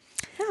holiday one.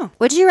 Oh.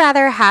 Would you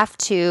rather have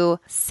to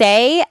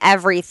say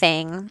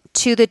everything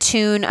to the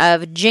tune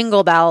of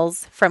Jingle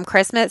Bells from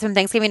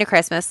Thanksgiving to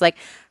Christmas? Like,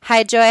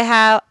 hi, Joy,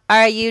 how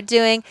are you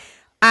doing?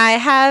 I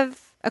have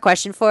a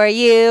question for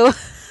you.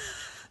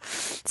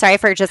 Sorry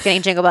for just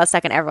getting Jingle Bells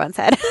stuck in everyone's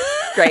head.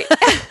 Great.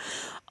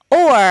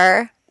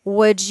 Or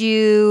would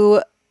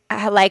you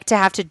like to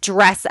have to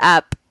dress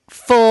up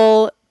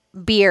full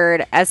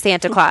beard as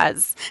Santa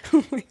Claus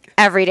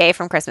every day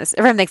from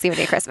Thanksgiving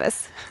to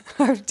Christmas?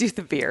 I would do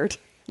the beard.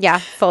 Yeah,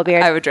 full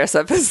beard. I would dress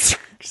up as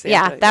Santa.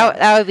 Yeah,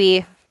 that would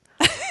be.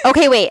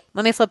 Okay, wait.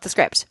 Let me flip the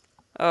script.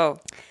 Oh.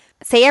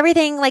 Say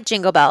everything like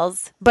Jingle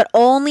Bells, but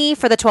only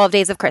for the 12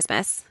 days of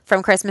Christmas,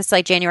 from Christmas to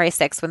like January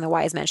 6th when the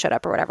wise men showed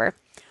up or whatever.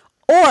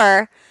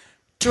 Or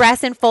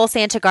dress in full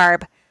Santa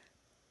garb,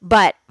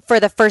 but for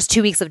the first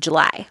 2 weeks of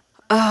July.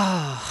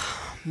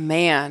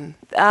 Man.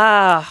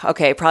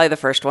 Okay, probably the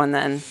first one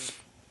then.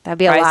 That'd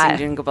be a Probably lot. some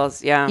Jingle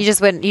Bells. Yeah. You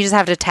just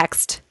have to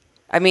text.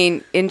 I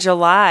mean, in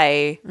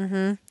July,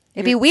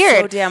 It'd be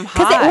weird. so damn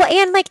 'Cause hot.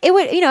 and like it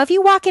would, if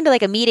you walk into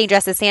like a meeting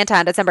dressed as Santa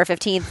on December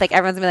 15th, like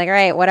everyone's gonna be like, all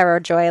right, whatever,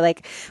 Joy.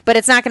 Like, but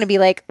it's not gonna be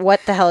like, what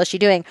the hell is she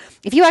doing?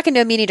 If you walk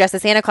into a meeting dressed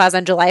as Santa Claus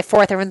on July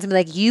 4th, everyone's gonna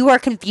be like, you are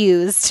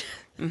confused.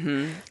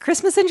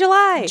 Christmas in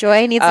July.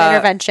 Joy needs an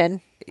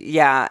intervention.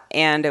 Yeah,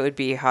 and it would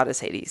be hot as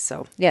Hades.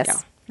 So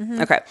Yes.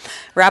 yeah. Okay.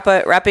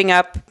 Wrapping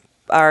up.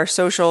 Our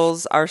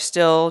socials are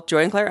still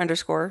Joy and Claire _ on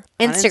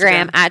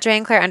Instagram at Joy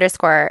and Claire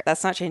 _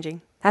 That's not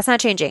changing. That's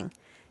not changing.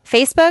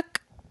 Facebook,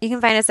 you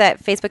can find us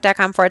at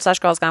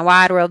facebook.com/Girls Gone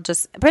Wild. We'll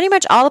just pretty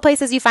much all the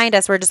places you find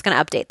us, we're just going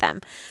to update them.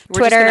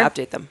 We're just going to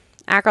update them.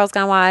 at Girls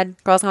Gone WOD,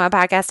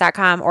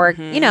 girlsgonewodpodcast.com, or,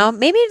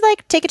 maybe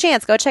like take a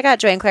chance. Go check out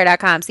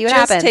joyandclaire.com. See what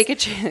Just happens. take a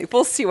chance.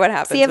 We'll see what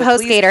happens. See if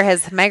HostGator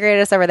has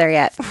migrated us over there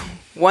yet.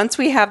 Once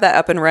we have that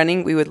up and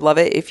running, we would love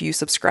it if you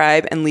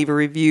subscribe and leave a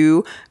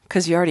review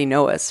because you already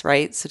know us,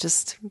 right? So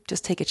just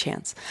take a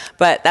chance.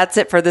 But that's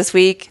it for this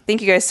week.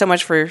 Thank you guys so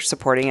much for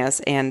supporting us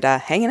and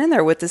hanging in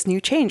there with this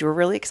new change. We're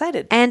really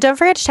excited. And don't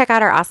forget to check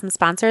out our awesome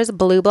sponsors,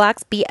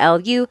 BlueBlox,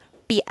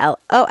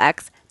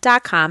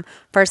 BlueBlox.com,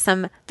 for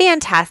some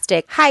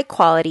fantastic, high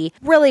quality,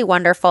 really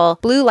wonderful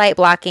blue light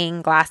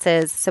blocking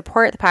glasses.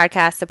 Support the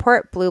podcast,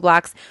 support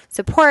BlueBlox,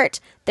 support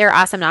their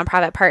awesome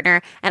nonprofit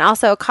partner, and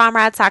also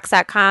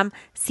ComradeSocks.com,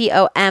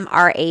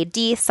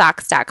 COMRAD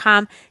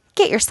socks.com.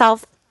 Get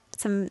yourself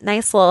some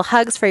nice little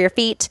hugs for your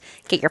feet.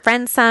 Get your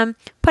friends some.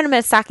 Put them in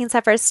a stocking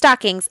stuffer.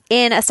 Stockings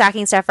in a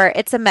stocking stuffer.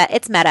 It's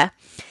meta.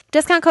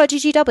 Discount code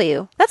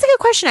GGW. That's a good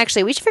question,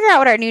 actually. We should figure out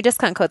what our new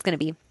discount code is going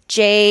to be.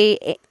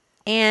 J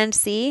and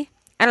C.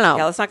 I don't know.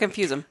 Yeah, let's not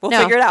confuse them. We'll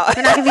figure it out.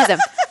 We're not confuse them.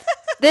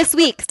 This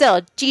week,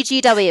 still,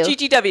 GGW.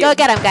 GGW. Go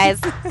get them, guys.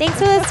 Thanks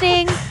for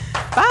listening.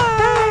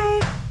 Bye.